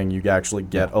everything, you actually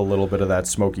get a little bit of that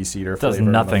smoky cedar flavor. It does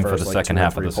nothing for the second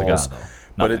half of the cigar, though.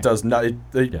 But it does not.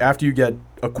 After you get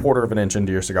a quarter of an inch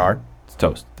into your cigar, it's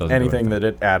toast. Anything that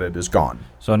it added is gone.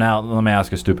 So now let me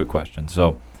ask a stupid question.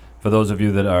 So for those of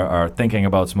you that are thinking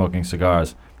about smoking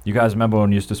cigars, you guys remember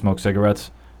when you used to smoke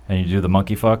cigarettes and you do the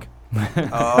monkey fuck?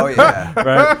 Oh yeah.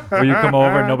 Right? Where you come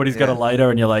over and nobody's got a lighter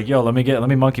and you're like, yo, let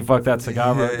me monkey fuck that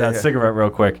cigarette real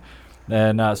quick.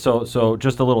 And so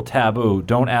just a little taboo.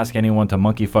 Don't ask anyone to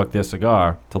monkey fuck their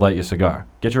cigar to light your cigar.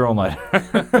 Get your own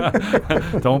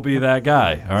lighter. Don't be that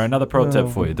guy. All right, another pro tip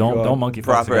for you. Don't monkey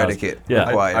fuck proper cigars. etiquette.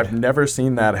 Yeah. I've never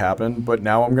seen that happen, but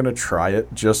now I'm going to try it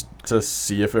just to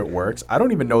see if it works. I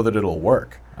don't even know that it'll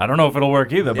work. I don't know if it'll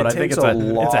work either, but I think it's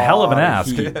a hell of an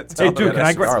ask. Hey, dude,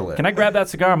 can I grab that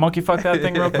cigar, monkey fuck that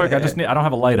thing real quick? I don't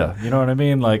have a lighter. You know what I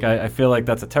mean? Like, I feel like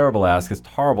that's a terrible ask. It's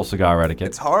horrible cigar etiquette.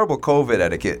 It's horrible COVID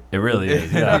etiquette. It really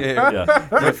is.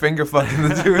 Yeah. Your finger fucking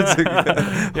the dude's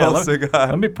cigar.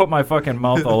 Let me put my fucking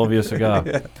mouth all over your cigar.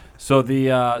 Yeah. So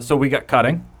so we got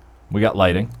cutting, we got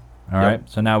lighting. All right.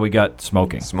 So now we got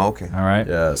smoking. Smoking. All right.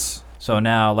 Yes. So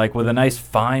now, like with a nice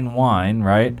fine wine,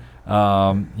 right?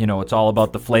 It's all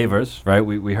about the flavors, right?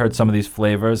 We heard some of these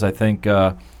flavors. I think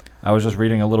I was just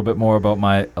reading a little bit more about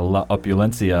my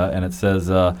Opulencia, and it says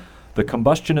the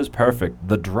combustion is perfect.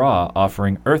 The draw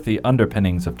offering earthy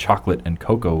underpinnings of chocolate and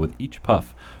cocoa with each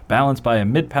puff, balanced by a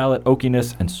mid-palate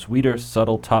oakiness and sweeter,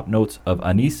 subtle top notes of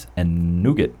anise and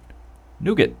nougat.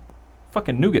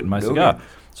 Fucking nougat in my cigar.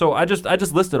 So I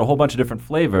just listed a whole bunch of different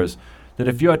flavors that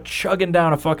if you're chugging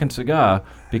down a fucking cigar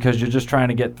because you're just trying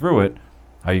to get through it,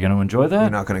 are you going to enjoy that? You're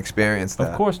not going to experience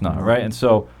that. Of course not, right? And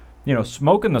so,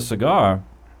 smoking the cigar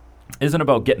isn't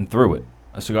about getting through it.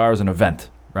 A cigar is an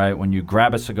event, right? When you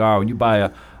grab a cigar, when you buy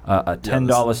a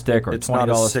 $10 stick or a $20 stick. It's not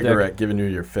a cigarette giving you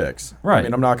your fix. Right. I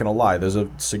mean, I'm not going to lie. There's a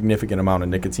significant amount of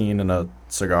nicotine in a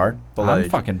cigar. But I'm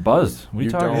fucking buzzed. What are you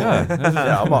talking about?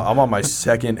 Yeah, I'm on my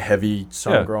second heavy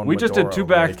sun-grown we just did two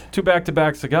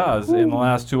back-to-back cigars in the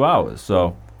last 2 hours,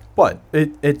 so. But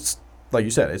it's... Like you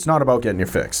said, it's not about getting your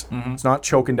fix. Mm-hmm. It's not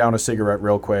choking down a cigarette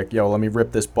real quick. Yo, let me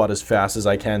rip this butt as fast as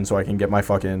I can so I can get my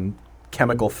fucking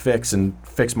chemical fix and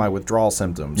fix my withdrawal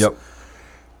symptoms. Yep.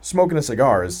 Smoking a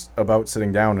cigar is about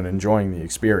sitting down and enjoying the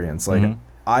experience. Like,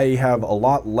 I have a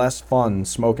lot less fun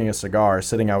smoking a cigar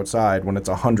sitting outside when it's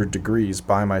 100 degrees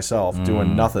by myself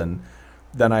doing nothing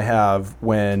than I have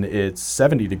when it's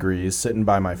 70 degrees sitting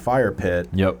by my fire pit,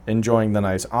 enjoying the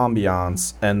nice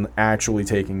ambiance and actually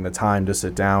taking the time to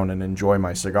sit down and enjoy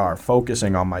my cigar,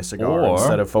 focusing on my cigar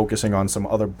instead of focusing on some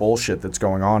other bullshit that's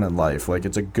going on in life. Like,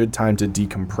 it's a good time to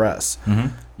decompress.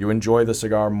 You enjoy the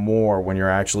cigar more when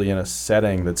you're actually in a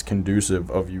setting that's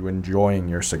conducive of you enjoying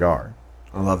your cigar.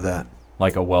 I love that.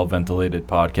 Like a well-ventilated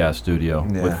podcast studio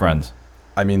with friends.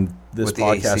 I mean, this with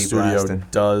podcast studio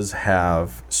does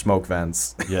have smoke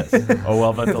vents. Yes. A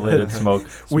well-ventilated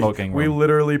smoking we room.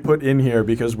 literally put in here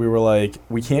because we were like,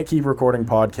 we can't keep recording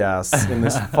podcasts in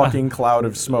this fucking cloud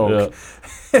of smoke.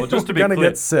 Yeah. Well, just to be gonna clear,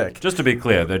 get sick. Just to be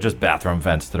clear, they're just bathroom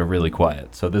vents that are really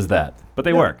quiet. So there's that. But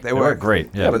they work. They work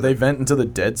great. Yeah, but they vent into the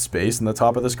dead space in the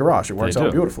top of this garage. It works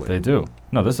out beautifully. They do.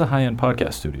 No, this is a high-end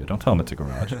podcast studio. Don't tell them it's a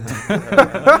garage.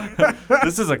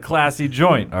 This is a classy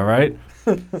joint, all right?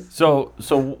 So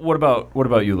what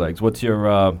about you, Legs? What's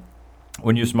your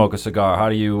when you smoke a cigar? How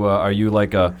do you are you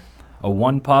like a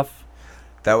one puff?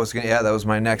 That was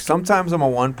my next. Sometimes I'm a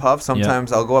one puff.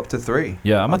 Sometimes I'll go up to 3.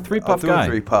 Yeah, I'm a 3-puff guy. I'll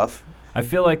do a 3-puff. I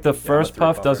feel like the first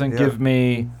puff doesn't give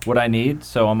me what I need,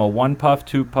 so I'm a 1-puff,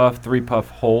 2-puff, 3-puff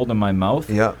hold in my mouth.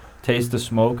 Yeah. Taste the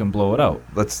smoke and blow it out.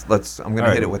 I'm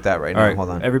gonna hit it with that right now. All right. Hold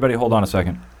on. Everybody, hold on a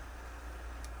second.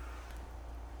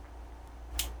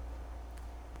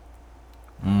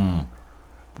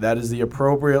 That is the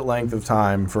appropriate length of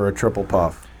time for a triple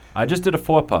puff. I just did a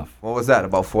 4-puff. What was that?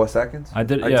 About 4 seconds? I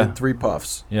did 3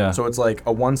 puffs. Yeah. So it's like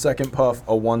a 1-second puff,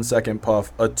 a 1-second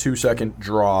puff, a 2-second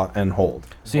draw, and hold.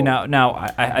 See, now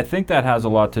I think that has a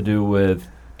lot to do with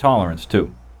tolerance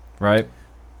too, right?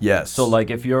 Yes. So like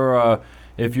if you're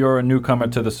a newcomer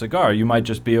to the cigar, you might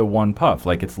just be a 1 puff.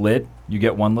 Like it's lit, you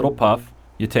get 1 little puff,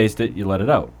 you taste it, you let it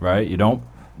out, right? You don't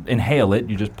inhale it,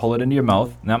 you just pull it into your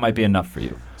mouth, and that might be enough for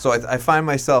you. So I find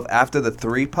myself after the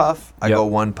 3 puff, I go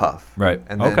 1 puff. Right.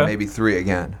 And then maybe 3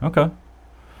 again. Okay.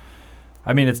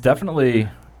 I mean, it's definitely,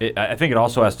 I think it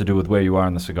also has to do with where you are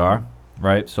in the cigar,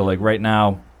 right? So like right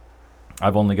now,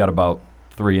 I've only got about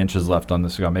 3 inches left on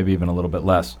the cigar, maybe even a little bit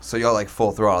less. So you're like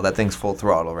full throttle. That thing's full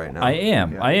throttle right now. I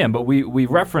am. But we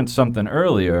referenced something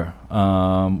earlier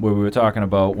where we were talking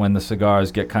about when the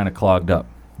cigars get kind of clogged up.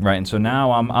 Right, and so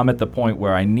now I'm at the point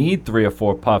where I need 3 or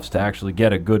 4 puffs to actually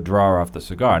get a good draw off the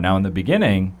cigar. Now, in the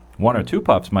beginning, 1 or 2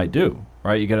 puffs might do,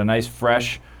 right? You get a nice,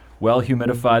 fresh,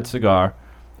 well-humidified cigar.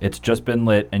 It's just been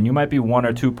lit, and you might be 1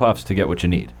 or 2 puffs to get what you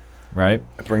need, right?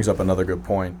 It brings up another good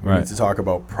point. We need to talk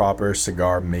about proper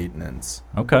cigar maintenance.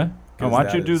 Okay. because why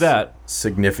don't you do that?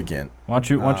 Significant. Why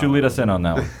don't you lead us in on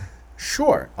that one?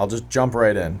 Sure. I'll just jump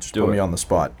right in. Just put me on the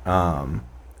spot.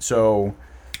 So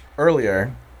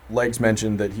earlier, Legs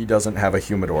mentioned that he doesn't have a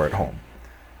humidor at home.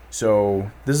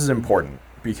 So this is important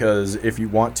because if you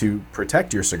want to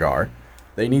protect your cigar,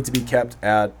 they need to be kept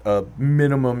at a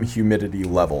minimum humidity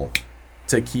level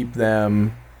to keep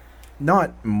them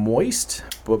not moist,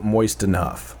 but moist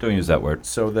enough. Don't use that word.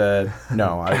 So that,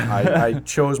 no, I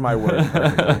chose my word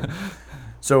perfectly.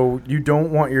 So you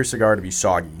don't want your cigar to be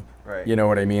soggy. Right. You know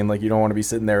what I mean? Like, you don't want to be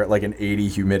sitting there at like an 80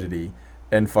 humidity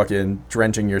and fucking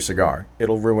drenching your cigar.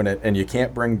 It'll ruin it, and you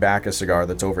can't bring back a cigar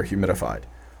that's over humidified.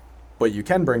 But you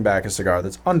can bring back a cigar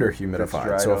that's under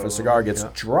humidified. So if a cigar gets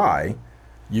dry,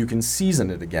 you can season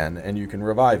it again and you can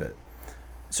revive it.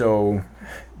 So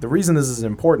the reason this is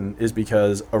important is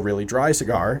because a really dry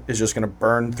cigar is just going to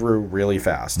burn through really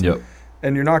fast. Yep.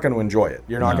 And you're not going to enjoy it.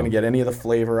 You're not going to get any of the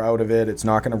flavor out of it. It's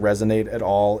not going to resonate at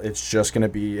all. It's just going to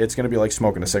be, like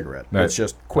smoking a cigarette. Right. It's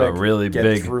just quick, really get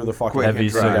big, through the fucking heavy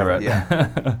cigarette.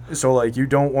 Yeah. So like, you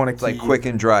don't want to keep... Like quick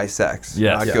and dry sex.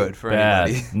 Yes. Not good for Bad.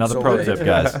 anybody. Another So, pro like, tip,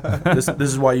 guys. this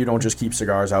is why you don't just keep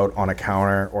cigars out on a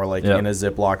counter or like in a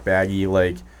Ziploc baggie.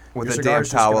 Like, With your a damn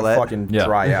cigar's just gonna towelette. fucking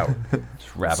dry out.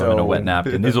 Just wrap them in a wet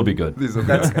napkin. These will be good.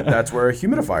 That's where a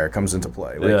humidifier comes into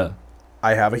play. Like, Yeah.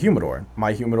 I have a humidor.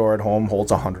 My humidor at home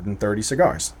holds 130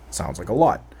 cigars. Sounds like a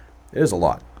lot. It is a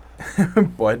lot.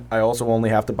 But I also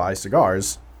only have to buy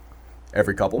cigars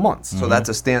every couple months. So that's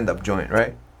a stand-up joint,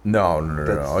 right? No.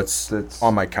 It's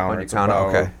on my counter. On your It's counter,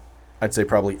 about, okay. I'd say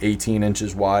probably 18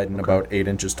 inches wide and about 8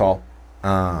 inches tall.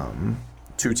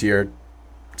 Two-tiered.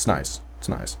 It's nice.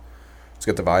 It's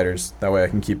got dividers. That way I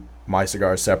can keep my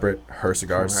cigars separate, her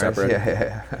cigars separate.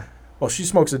 Yeah. Well, she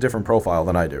smokes a different profile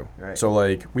than I do. Right. So,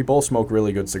 like, we both smoke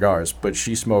really good cigars, but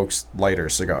she smokes lighter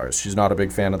cigars. She's not a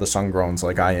big fan of the sun-growns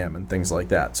like I am and things like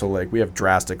that. So, like, we have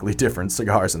drastically different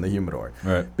cigars in the humidor.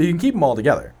 Right. But you can keep them all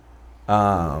together.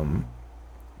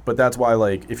 But that's why,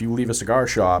 like, if you leave a cigar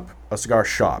shop,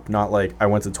 not like I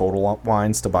went to Total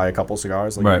Wines to buy a couple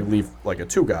cigars. Like, you leave, like, a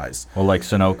two guys. Or like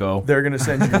Sunoco. They're going to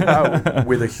send you out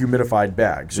with a humidified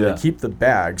bag. So they keep the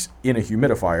bags in a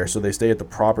humidifier so they stay at the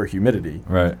proper humidity.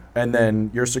 Right. And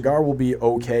then your cigar will be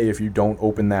okay if you don't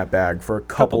open that bag for a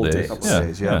couple days.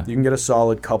 Yeah. You can get a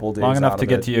solid couple days Long enough out to of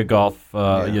get it. to your golf,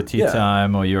 your tea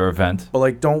time, or your event. But,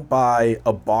 like, don't buy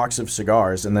a box of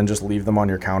cigars and then just leave them on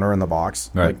your counter in the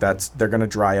box. Right. Like, they're going to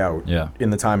dry out in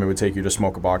the time it would take you to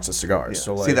smoke a box of cigars. Yeah.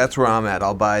 So, like, see, that's where I'm at.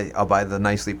 I'll buy the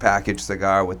nicely packaged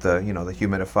cigar with the the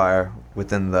humidifier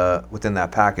within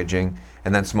that packaging,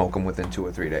 and then smoke them within 2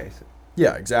 or 3 days.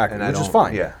 Yeah, exactly. And which is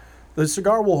fine. Yeah. The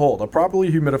cigar will hold. A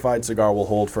properly humidified cigar will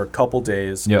hold for a couple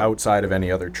days outside of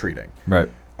any other treating. Right.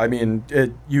 I mean,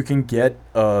 you can get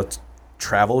a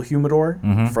travel humidor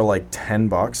for like $10.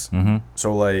 Mm-hmm.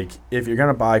 So, like, if you're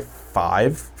gonna buy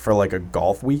 5 for like a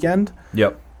golf weekend,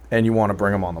 and you want to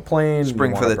bring them on the plane,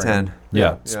 Spring for the 10.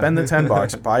 Spend the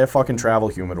 $10, buy a fucking travel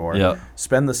humidor.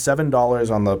 Spend the $7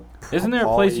 on the. Isn't there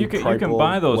a place you can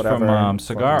buy those from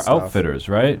Cigar Outfitters,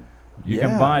 right? You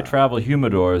can buy travel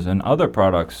humidors and other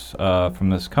products from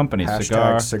this company,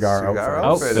 Cigar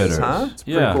Outfitters. Huh? It's a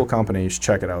pretty cool company. You should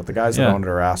check it out. The guys that own it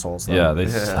are assholes, though. Yeah, they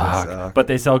suck. But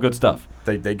they sell good stuff.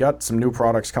 They got some new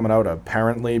products coming out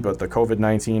apparently, but the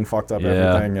COVID-19 fucked up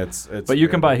everything. It's but you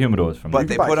can buy humidors from them. But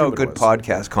they put out good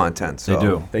podcast content. So. They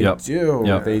do.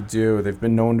 They do. They've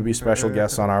been known to be special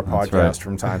guests on our podcast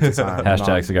from time to time.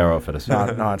 Hashtag Cigar Outfitters.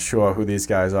 Not sure who these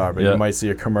guys are, but you might see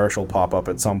a commercial pop up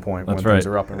at some point when things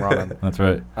are up and running. That's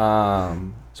right.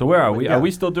 So where are we? Are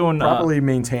we still doing... properly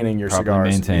maintaining your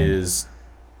cigars is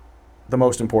the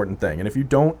most important thing. And if you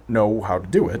don't know how to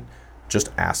do it, just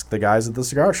ask the guys at the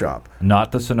cigar shop.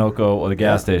 Not the Sunoco or the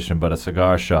gas station, but a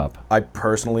cigar shop. I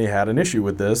personally had an issue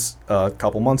with this a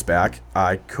couple months back.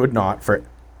 I could not, for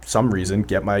some reason,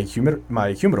 get my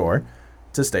humidor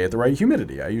to stay at the right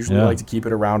humidity. I usually like to keep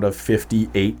it around a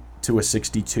 58 to a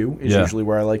 62 is usually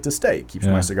where I like to stay. Keeps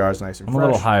my cigars nice and fresh. I'm a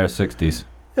little higher 60s.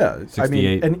 Yeah,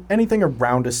 68. I mean, anything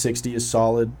around a 60 is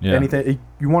solid. Yeah. Anything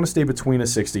you want to stay between a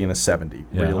 60 and a 70.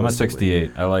 Yeah, I'm a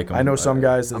 68. I like them. I know some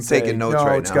guys that say, taking notes no,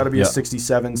 right it's now. got to be a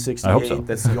 67, 68. I hope so.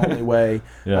 That's the only way.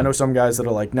 I know some guys that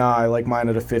are like, nah, I like mine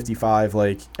at a 55.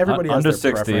 Like, everybody has under their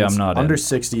 60, preference. I'm not Under in.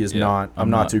 60 is not. I'm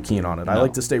not too keen on it. I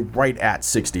like to stay right at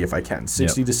 60 if I can.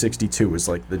 60 to 62 is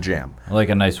like the jam. I like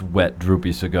a nice wet,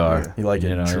 droopy cigar. You like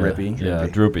it drippy? Yeah,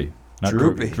 droopy. Not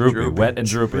droopy. Wet and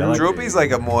droopy. Droopy's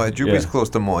like droopy's close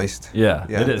to moist. Yeah,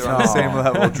 it is. They're on the same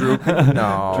level. Droopy.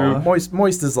 No,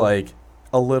 moist is like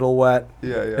a little wet.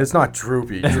 Yeah. It's not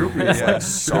droopy. Droopy is like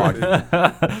soggy.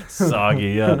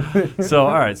 Soggy, yeah. So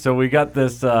all right, so we got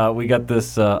this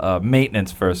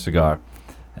maintenance for a cigar.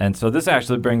 And so this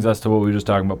actually brings us to what we were just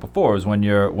talking about before, is when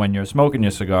you're smoking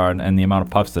your cigar and the amount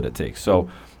of puffs that it takes. So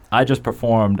I just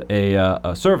performed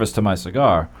a service to my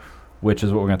cigar, which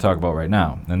is what we're going to talk about right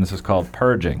now. And this is called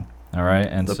purging. All right,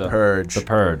 and the purge. The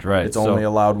purge, right? It's only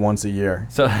allowed once a year.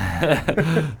 So,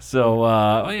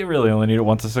 you really only need it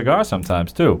once a cigar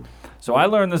sometimes too. So I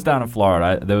learned this down in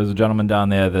Florida. There was a gentleman down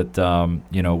there that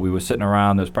we were sitting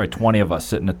around. There's probably 20 of us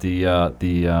sitting at the what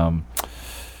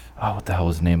the hell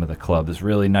was the name of the club? This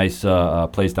really nice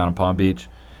place down in Palm Beach,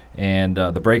 and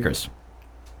the Breakers.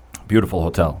 Beautiful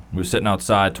hotel. We were sitting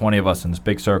outside, 20 of us in this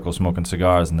big circle smoking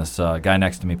cigars, and this guy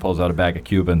next to me pulls out a bag of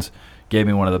Cubans. Gave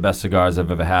me one of the best cigars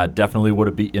I've ever had. Definitely would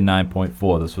have beat you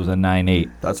 9.4. This was a 9.8.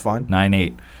 That's fine.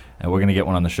 9.8. And we're going to get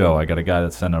one on the show. I got a guy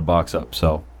that's sending a box up,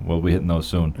 so we'll be hitting those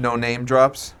soon. No name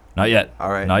drops? Not yet. All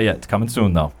right. Not yet. It's coming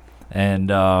soon, though. And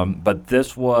but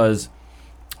this was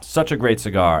such a great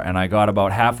cigar, and I got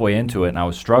about halfway into it, and I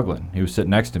was struggling. He was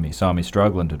sitting next to me, saw me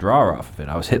struggling to draw off of it.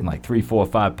 I was hitting like 3, 4,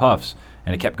 5 puffs,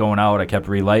 and it kept going out. I kept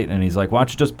relighting, and he's like, why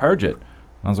don't you just purge it?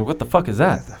 I was like, what the fuck is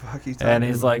that? What the fuck are you talking and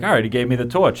he's like, all right, he gave me the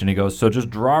torch, and he goes, so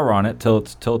just draw on it till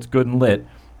it's good and lit,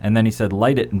 and then he said,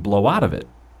 light it and blow out of it.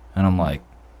 And I'm like,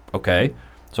 okay.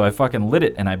 So I fucking lit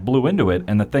it, and I blew into it,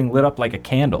 and the thing lit up like a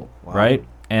candle, right?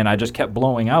 And I just kept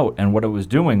blowing out, and what it was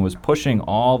doing was pushing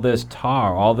all this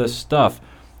tar, all this stuff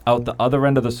out the other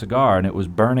end of the cigar, and it was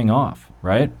burning off,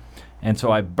 right? And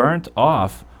so I burnt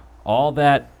off all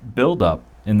that buildup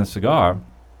in the cigar,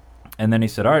 and then he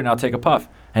said, all right, now take a puff.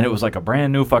 And it was like a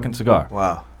brand new fucking cigar.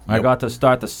 Wow. I got to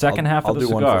start the second half of the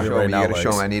cigar. You gotta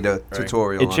show me. I need a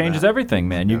tutorial. It changes everything,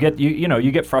 man. You get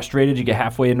you get frustrated. You get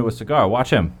halfway into a cigar. Watch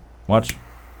him. Watch.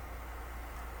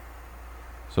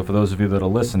 So for those of you that are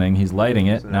listening, he's lighting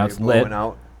it. So now it's lit,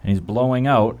 out. and he's blowing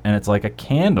out, and it's like a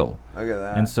candle. Look at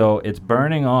that. And so it's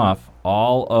burning off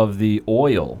all of the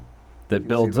oil that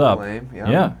builds up. Flame.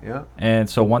 Yeah. And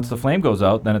so once the flame goes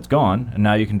out, then it's gone, and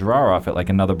now you can draw off it like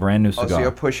another brand new cigar. Oh, so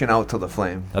you're pushing out till the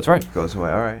flame. That's right. Goes away.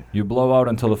 All right. You blow out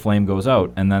until the flame goes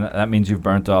out, and then that means you've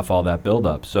burnt off all that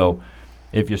buildup. So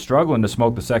if you're struggling to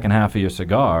smoke the second half of your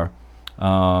cigar,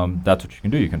 that's what you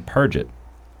can do. You can purge it.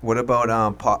 What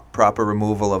about proper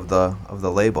removal of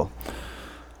the label?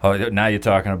 Oh, now you're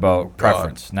talking about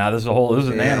preference. Now this is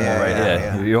an animal right here.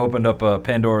 Yeah. You opened up a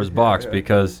Pandora's box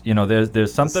because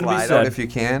there's something to be Slide said. out if you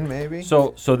can, maybe.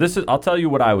 So this is. I'll tell you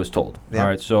what I was told. Yeah. All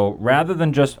right. So rather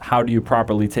than just how do you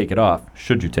properly take it off,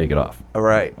 should you take it off? All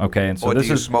right. Okay. And so or this do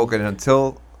you is smoke it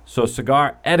until. So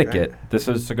cigar etiquette. Right. This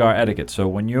is cigar etiquette. So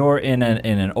when you're in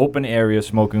an open area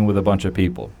smoking with a bunch of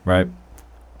people, right?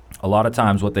 A lot of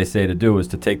times what they say to do is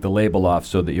to take the label off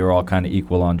so that you're all kind of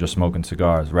equal on just smoking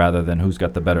cigars rather than who's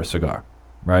got the better cigar,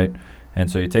 right?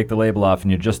 And so you take the label off and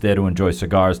you're just there to enjoy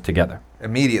cigars together.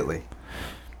 Immediately.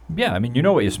 Yeah, I mean, you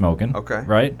know what you're smoking. Okay.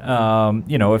 Right?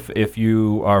 If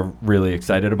you are really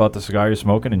excited about the cigar you're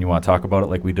smoking and you want to talk about it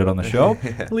like we did on the show,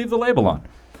 leave the label on.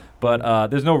 But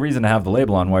there's no reason to have the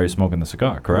label on while you're smoking the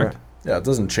cigar, correct? Right. Yeah, it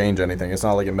doesn't change anything. It's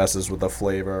not like it messes with the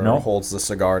flavor No. or holds the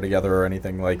cigar together or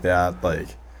anything like that.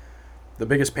 Like, the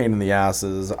biggest pain in the ass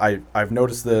is I've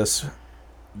noticed this.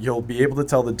 You'll be able to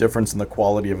tell the difference in the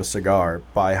quality of a cigar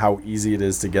by how easy it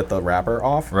is to get the wrapper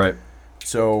off. Right.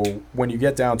 So when you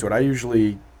get down to it, I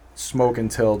usually smoke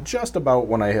until just about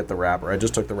when I hit the wrapper. I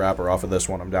just took the wrapper off of this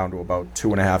one. I'm down to about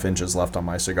 2.5 inches left on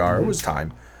my cigar. It was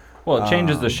time. Well, it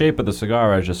changes the shape of the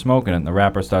cigar as you're smoking it, and the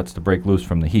wrapper starts to break loose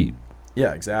from the heat.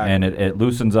 Yeah, exactly. And it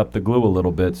loosens up the glue a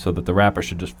little bit so that the wrapper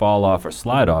should just fall off or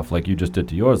slide off like you just did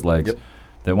to yours legs. Yep.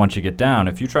 That once you get down,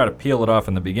 if you try to peel it off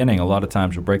in the beginning, a lot of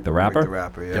times you'll break the wrapper. Break the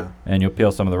wrapper, yeah. Yep. And you'll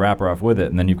peel some of the wrapper off with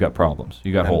it, and then you've got problems.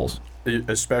 You got holes.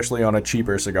 Especially on a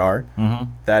cheaper cigar,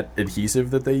 that adhesive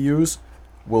that they use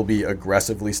will be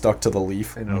aggressively stuck to the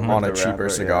leaf on a cheaper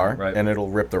cigar, right. and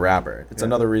it'll rip the wrapper. It's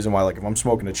another reason why, like, if I'm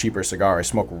smoking a cheaper cigar, I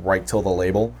smoke right till the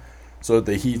label, so that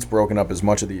the heat's broken up as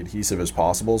much of the adhesive as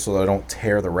possible, so that I don't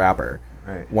tear the wrapper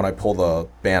when I pull the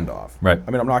band off. Right.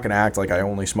 I mean, I'm not going to act like I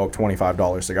only smoke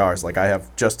 $25 cigars. Like, I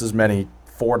have just as many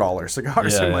 $4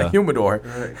 cigars in my humidor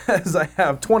as I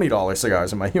have $20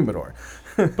 cigars in my humidor.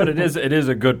 But it is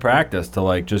a good practice to,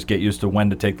 like, just get used to when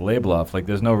to take the label off. Like,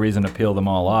 there's no reason to peel them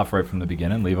all off right from the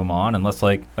beginning, leave them on, unless,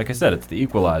 like I said, it's the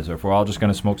equalizer. If we're all just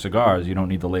going to smoke cigars, you don't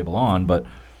need the label on. But,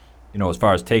 as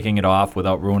far as taking it off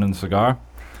without ruining the cigar,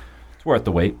 it's worth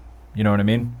the wait. You know what I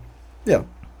mean? Yeah.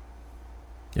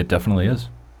 It definitely is.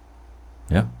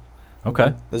 Yeah.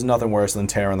 Okay. There's nothing worse than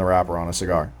tearing the wrapper on a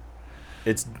cigar.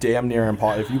 It's damn near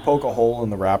impossible. If you poke a hole in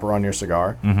the wrapper on your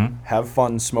cigar, have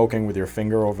fun smoking with your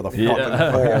finger over the fucking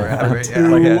hole for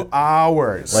 2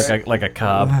 hours. Like a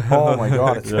cob. Oh my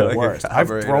God, it's the worst. I've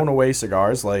thrown away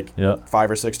cigars, like $5 or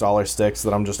 $6 sticks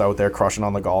that I'm just out there crushing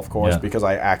on the golf course because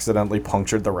I accidentally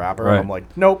punctured the wrapper. And I'm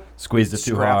like, nope. Squeezed it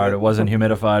too hard. It wasn't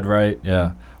humidified right.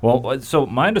 Yeah. Well, so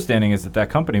my understanding is that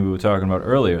company we were talking about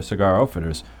earlier, Cigar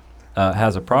Outfitters,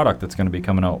 has a product that's going to be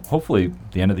coming out hopefully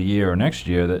the end of the year or next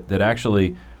year that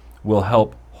actually will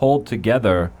help hold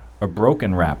together a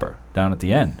broken wrapper down at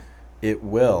the end. It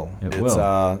will.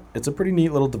 It's a pretty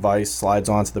neat little device, slides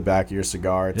onto the back of your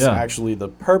cigar. It's actually, the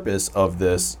purpose of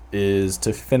this is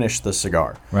to finish the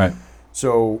cigar. Right.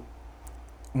 So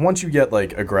once you get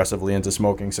like aggressively into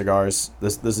smoking cigars,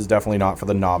 this is definitely not for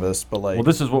the novice, but like, well,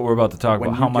 this is what we're about to talk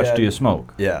about. How much do you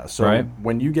smoke? Yeah. So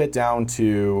when you get down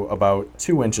to about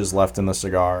 2 inches left in the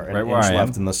cigar, an inch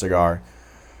left in the cigar,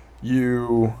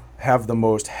 you have the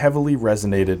most heavily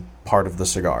resonated part of the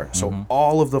cigar. So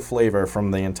all of the flavor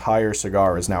from the entire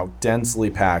cigar is now densely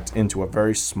packed into a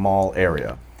very small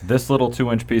area. This little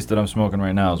 2-inch piece that I'm smoking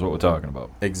right now is what we're talking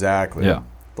about. Exactly. Yeah.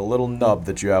 The little nub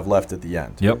that you have left at the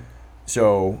end. Yep.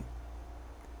 So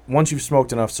once you've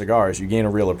smoked enough cigars, you gain a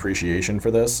real appreciation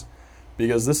for this,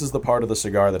 because this is the part of the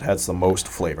cigar that has the most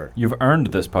flavor. You've earned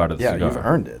this part of the cigar. Yeah, you've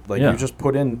earned it. Like, you just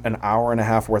put in an hour and a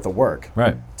half worth of work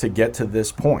to get to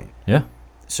this point. Yeah.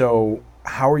 So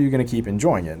how are you going to keep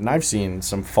enjoying it? And I've seen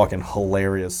some fucking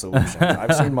hilarious solutions.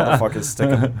 I've seen motherfuckers stick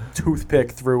a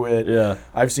toothpick through it. Yeah.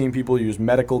 I've seen people use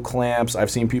medical clamps.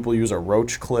 I've seen people use a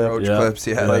roach clip. Roach clips,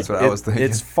 that's what I was thinking.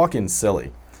 It's fucking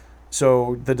silly.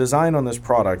 So the design on this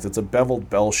product, it's a beveled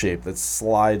bell shape that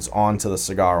slides onto the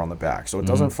cigar on the back. So it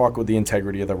doesn't fuck with the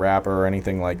integrity of the wrapper or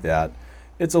anything like that.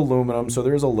 It's aluminum, so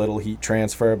there's a little heat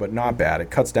transfer, but not bad. It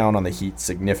cuts down on the heat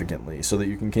significantly so that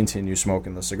you can continue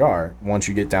smoking the cigar once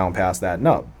you get down past that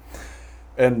nub.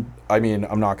 And, I mean,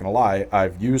 I'm not going to lie,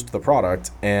 I've used the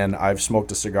product, and I've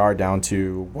smoked a cigar down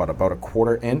to, about a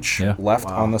 1/4 inch left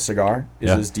on the cigar. Is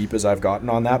as deep as I've gotten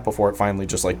on that before it finally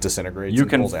just, like, disintegrates and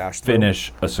pulls ash through. You can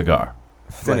finish a cigar.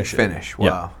 Finish. Wow.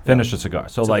 Yeah, finish a cigar.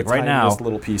 So like right now, the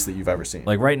little piece that you've ever seen.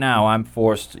 Like right now, I'm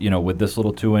forced, with this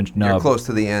little 2-inch nub. You're close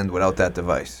to the end without that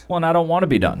device. Well, and I don't want to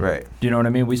be done. Right. Do you know what I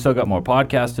mean? We still got more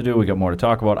podcasts to do. We got more to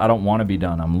talk about. I don't want to be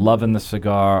done. I'm loving the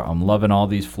cigar. I'm loving all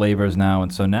these flavors now.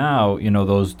 And so now,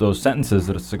 those sentences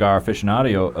that a cigar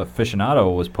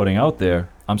aficionado was putting out there,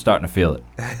 I'm starting to feel it.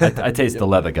 I taste the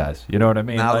leather, guys. You know what I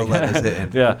mean? Now the leather's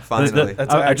hitting. Yeah. Finally.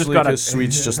 That's actually because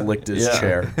Sweets just licked his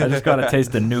chair. I just got to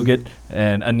taste the nougat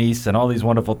and anise and all these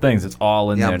wonderful things. It's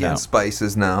all in there now. I'm getting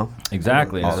spices now.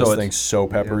 Exactly. Oh, this thing's so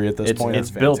peppery at this point.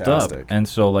 It's built up. And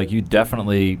so, like, you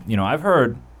definitely,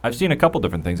 I've seen a couple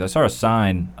different things. I saw a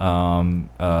sign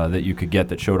that you could get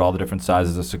that showed all the different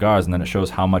sizes of cigars, and then it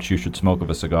shows how much you should smoke of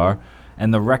a cigar.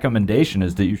 And the recommendation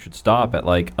is that you should stop at,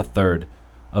 like, a third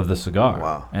of the cigar.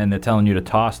 Wow. And they're telling you to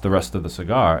toss the rest of the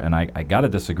cigar. And I got to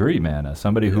disagree, man. As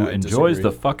somebody who enjoys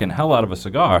the fucking hell out of a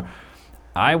cigar,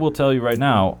 I will tell you right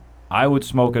now, I would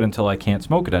smoke it until I can't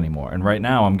smoke it anymore. And right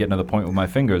now I'm getting to the point with my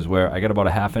fingers where I got about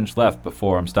a 1/2 inch left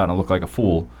before I'm starting to look like a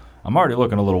fool. I'm already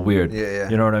looking a little weird. Yeah.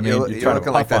 You know what I mean? You're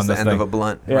looking like that's the end of a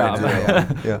blunt.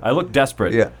 Yeah. Yeah. I look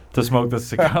desperate to smoke this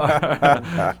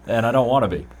cigar. And I don't want to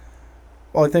be.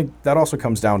 Well, I think that also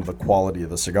comes down to the quality of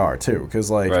the cigar, too.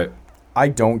 Because, like, I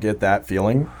don't get that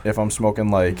feeling if I'm smoking,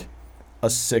 like, a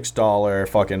 $6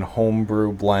 fucking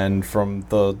homebrew blend from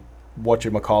the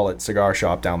whatchamacallit cigar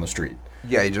shop down the street.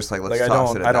 Yeah, you just, like, let's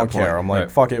toss it at I don't that point. care. I'm like,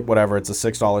 fuck it, whatever. It's a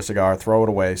 $6 cigar. Throw it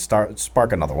away.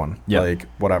 Spark another one. Yeah. Like,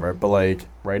 whatever. But, like,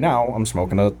 right now, I'm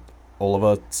smoking a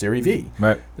Oliva Serie V.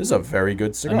 Right. This is a very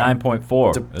good cigar. A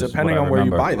 9.4. Depending on where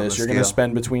you buy this, you're going to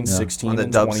spend between $16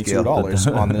 and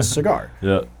 $22 on this cigar.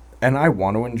 Yeah. And I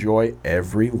want to enjoy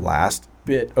every last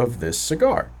bit of this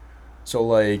cigar. So,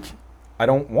 like, I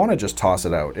don't want to just toss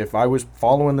it out. If I was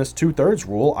following this 2/3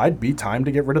 rule, I'd be time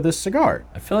to get rid of this cigar.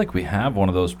 I feel like we have one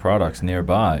of those products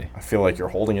nearby. I feel like you're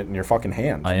holding it in your fucking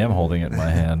hand. I am holding it in my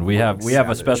hand. We have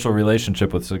a special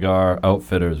relationship with Cigar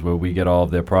Outfitters where we get all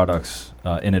of their products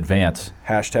in advance.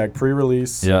 #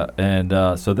 pre-release. Yeah,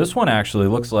 and so this one actually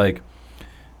looks like,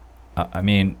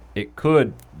 it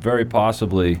could very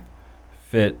possibly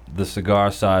fit the cigar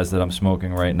size that I'm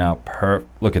smoking right now.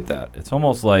 Look at that. It's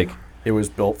almost like it was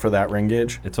built for that ring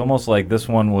gauge. It's almost like this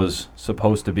one was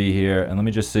supposed to be here. And let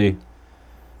me just see.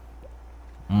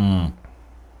 I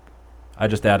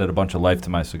just added a bunch of life to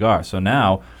my cigar. So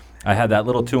now I had that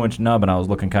little 2-inch nub and I was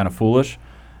looking kind of foolish.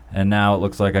 And now it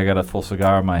looks like I got a full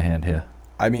cigar in my hand here.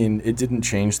 I mean, it didn't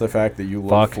change the fact that you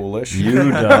look foolish.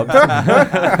 You,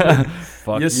 Dubs.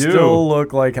 Fuck you. Still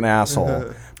look like an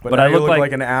asshole. But I look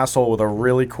like an asshole with a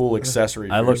really cool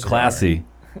accessory. I look classy,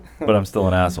 but I'm still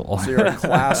an asshole. So you're a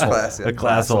classhole. A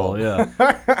classhole, yeah.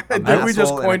 Then we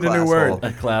just coined a new word. A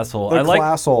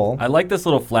classhole. I like this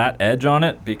little flat edge on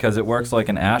it because it works like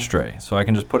an ashtray. So I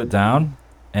can just put it down,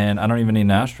 and I don't even need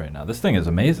an ashtray now. This thing is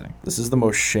amazing. This is the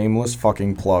most shameless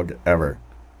fucking plug ever.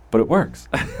 But it works.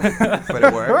 But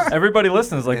it works. Everybody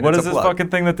listens like, what is this fucking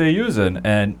thing that they're using?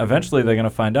 And eventually they're going to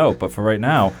find out. But for right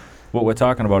now, what we're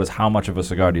talking about is how much of a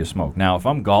cigar do you smoke. Now, if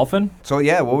I'm golfing. So,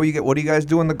 yeah, what do you guys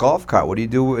do in the golf cart? What do you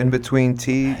do in between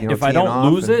tee? If I don't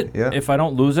lose it, if I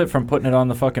don't lose it from putting it on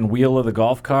the fucking wheel of the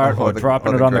golf cart or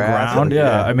dropping it on the ground,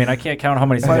 I mean, I can't count how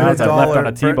many cigars I've left on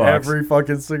a tee box. Every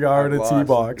fucking cigar in a tee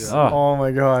box. Oh,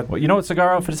 my God. Well, you know what?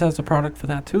 Cigar Outfitters has a product for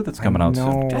that, too, that's coming out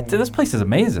soon. This place is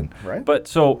amazing. Right. But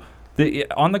so,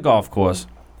 on the golf course,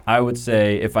 I would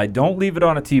say if I don't leave it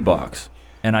on a tee box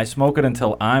and I smoke it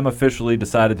until I'm officially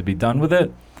decided to be done with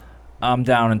it, I'm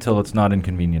down until it's not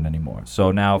inconvenient anymore.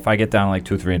 So now if I get down like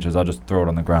 2-3 inches, I'll just throw it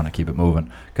on the ground and keep it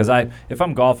moving. Because if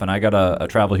I'm golfing, I got a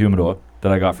travel humidor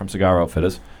that I got from Cigar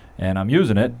Outfitters, and I'm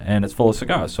using it, and it's full of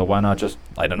cigars. So why not just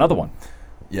light another one?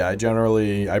 Yeah,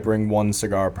 I bring one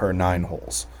cigar per 9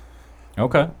 holes.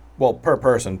 Okay. Well, per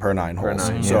person per 9 holes.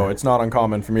 9, so it's not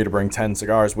uncommon for me to bring 10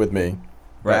 cigars with me.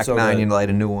 Back so 9, you light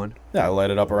a new one. Yeah, I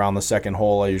light it up around the second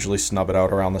hole. I usually snub it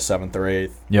out around the 7th or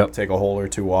 8th. Yep. Take a hole or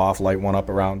two off, light one up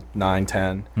around 9,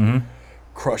 10. Mm-hmm.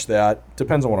 Crush that.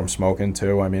 Depends on what I'm smoking,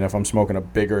 too. I mean, if I'm smoking a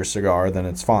bigger cigar, then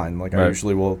it's fine. Like, I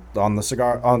usually will, on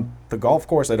the golf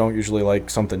course, I don't usually like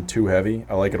something too heavy.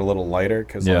 I like it a little lighter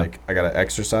because, like, I got to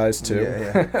exercise, too.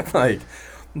 Yeah. Like,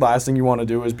 last thing you want to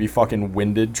do is be fucking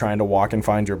winded trying to walk and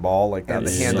find your ball. Like that.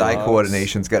 The hand-eye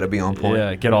coordination's got to be on point.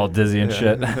 Yeah, get all dizzy and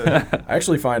shit. I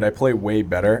actually find I play way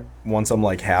better once I'm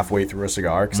like halfway through a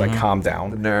cigar because I calm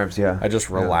down. The nerves, yeah. I just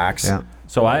relax. Yeah.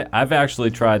 So I've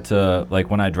actually tried to, like,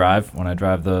 when I drive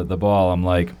the ball, I'm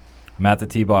like, I'm at the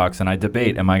tee box and I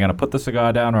debate, am I going to put the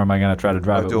cigar down or am I going to try to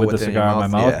drive it with the cigar in my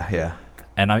mouth? Yeah.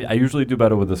 And I usually do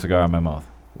better with the cigar in my mouth.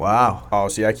 Wow. Oh,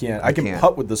 see, I can't. I can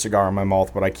putt with the cigar in my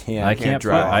mouth, but I can't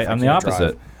drive. I'm the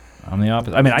opposite. I'm the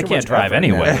opposite. I mean, I can't drive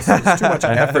anyway. It's too much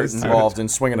effort involved in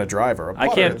swinging a driver. I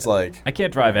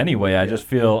can't drive anyway. I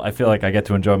feel like I get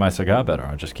to enjoy my cigar better.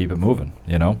 I just keep it moving,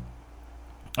 you know.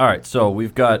 All right, so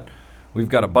we've got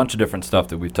a bunch of different stuff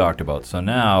that we've talked about. So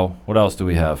now, what else do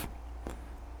we have?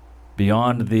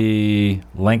 Beyond the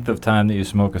length of time that you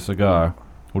smoke a cigar,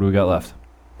 what do we got left?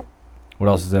 What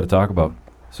else is there to talk about?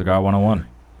 Cigar 101.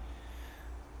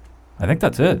 I think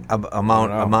that's it.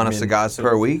 Amount of cigars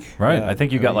per week? Right. Yeah, I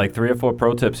think you got like 3 or 4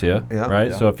 pro tips here. Yeah. Right?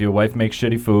 Yeah. So if your wife makes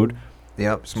shitty food,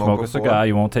 smoke a cigar.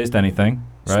 You won't taste anything.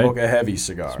 Right? Smoke a heavy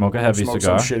cigar. Smoke some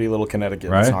shitty little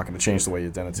Connecticut. Right? It's not going to change the way your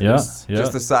dinner tastes. Yeah.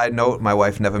 Just a side note, my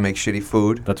wife never makes shitty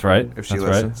food. That's right. If she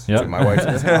listens. Right. Yeah. My wife's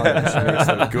Italian. She makes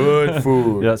some good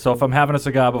food. Yeah, so if I'm having a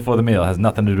cigar before the meal, it has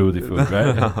nothing to do with the food,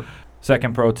 right?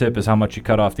 Second pro tip is how much you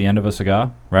cut off the end of a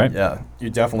cigar, right? Yeah. You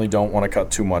definitely don't want to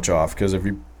cut too much off because if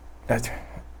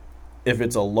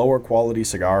it's a lower quality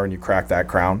cigar and you crack that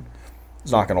crown,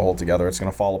 it's not going to hold together. It's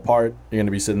going to fall apart. You're going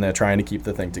to be sitting there trying to keep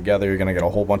the thing together. You're going to get a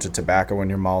whole bunch of tobacco in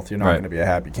your mouth. You're not going to be a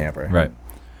happy camper. Right.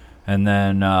 And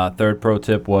then third pro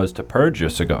tip was to purge your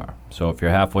cigar. So if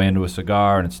you're halfway into a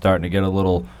cigar and it's starting to get a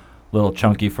little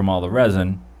chunky from all the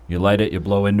resin, you light it, you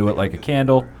blow into it like a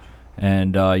candle,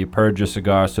 and you purge your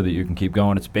cigar so that you can keep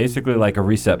going. It's basically like a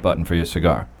reset button for your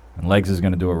cigar. And Legs is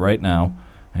going to do it right now,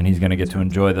 and he's going to get to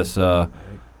enjoy this the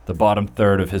bottom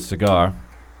third of his cigar.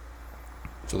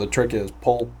 So the trick is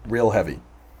pull real heavy.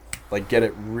 Like get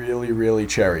it really, really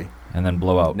cherry. And then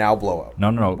blow out. Now blow out.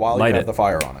 No. While light you have the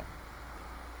fire on it.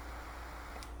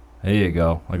 There you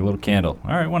go. Like a little candle.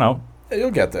 All right, went out. Yeah,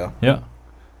 you'll get there. Yeah.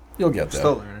 You'll get there.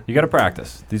 Still learning. You got to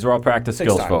practice. These are all practice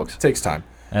skills, folks. Takes time.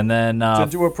 And then to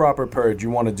do a proper purge, you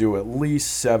want to do at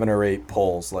least 7 or 8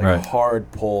 pulls, like hard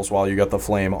pulls while you got the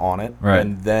flame on it. Right.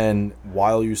 And then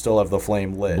while you still have the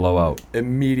flame lit, blow out.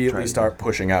 Immediately start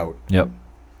pushing out. Yep.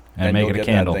 And make it a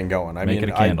candle. That thing going. Make it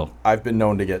a candle. I've been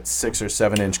known to get 6 or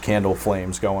 7 inch candle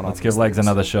flames going. Let's give Legs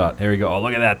another shot. Here we go. Oh,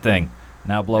 look at that thing.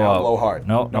 Now blow out. Blow hard.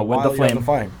 No, with the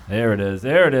flame. There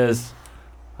it is.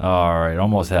 All right,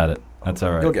 almost had it. That's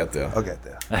all right. You'll get there. I'll get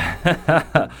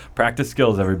there. Practice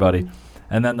skills, everybody.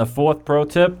 And then the fourth pro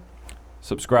tip,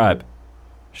 subscribe,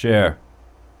 share,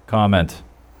 comment.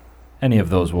 Any of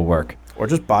those will work. Or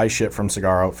just buy shit from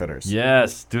Cigar Outfitters.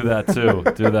 Yes, do that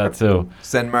too.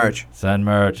 Send merch.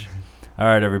 All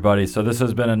right, everybody. So this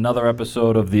has been another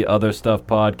episode of the Other Stuff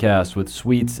Podcast with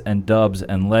Sweets and Dubs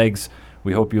and Legs.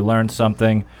 We hope you learned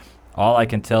something. All I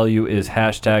can tell you is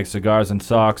hashtag Cigars and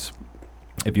Socks.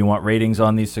 If you want ratings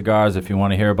on these cigars, if you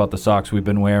want to hear about the socks we've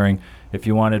been wearing, if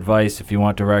you want advice, if you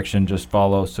want direction, just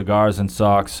follow Cigars and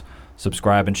Socks.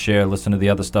 Subscribe and share. Listen to the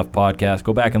Other Stuff podcast.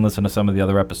 Go back and listen to some of the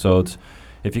other episodes.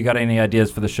 If you got any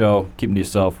ideas for the show, keep them to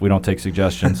yourself. We don't take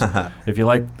suggestions. If you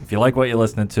like what you're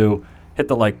listening to, hit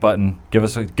the like button. Give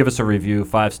us a review.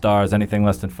 5 stars. Anything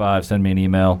less than 5, send me an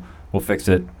email. We'll fix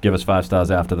it. Give us 5 stars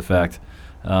after the fact.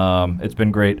 It's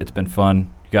been great. It's been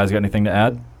fun. You guys got anything to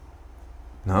add?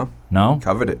 No?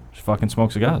 Covered it. Just fucking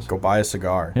smoke cigars. Go buy a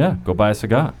cigar. Yeah, go buy a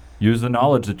cigar. Use the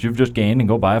knowledge that you've just gained and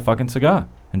go buy a fucking cigar.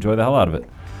 Enjoy the hell out of it.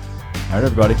 All right,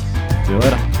 everybody. See you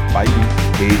later. Bye.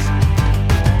 Peace.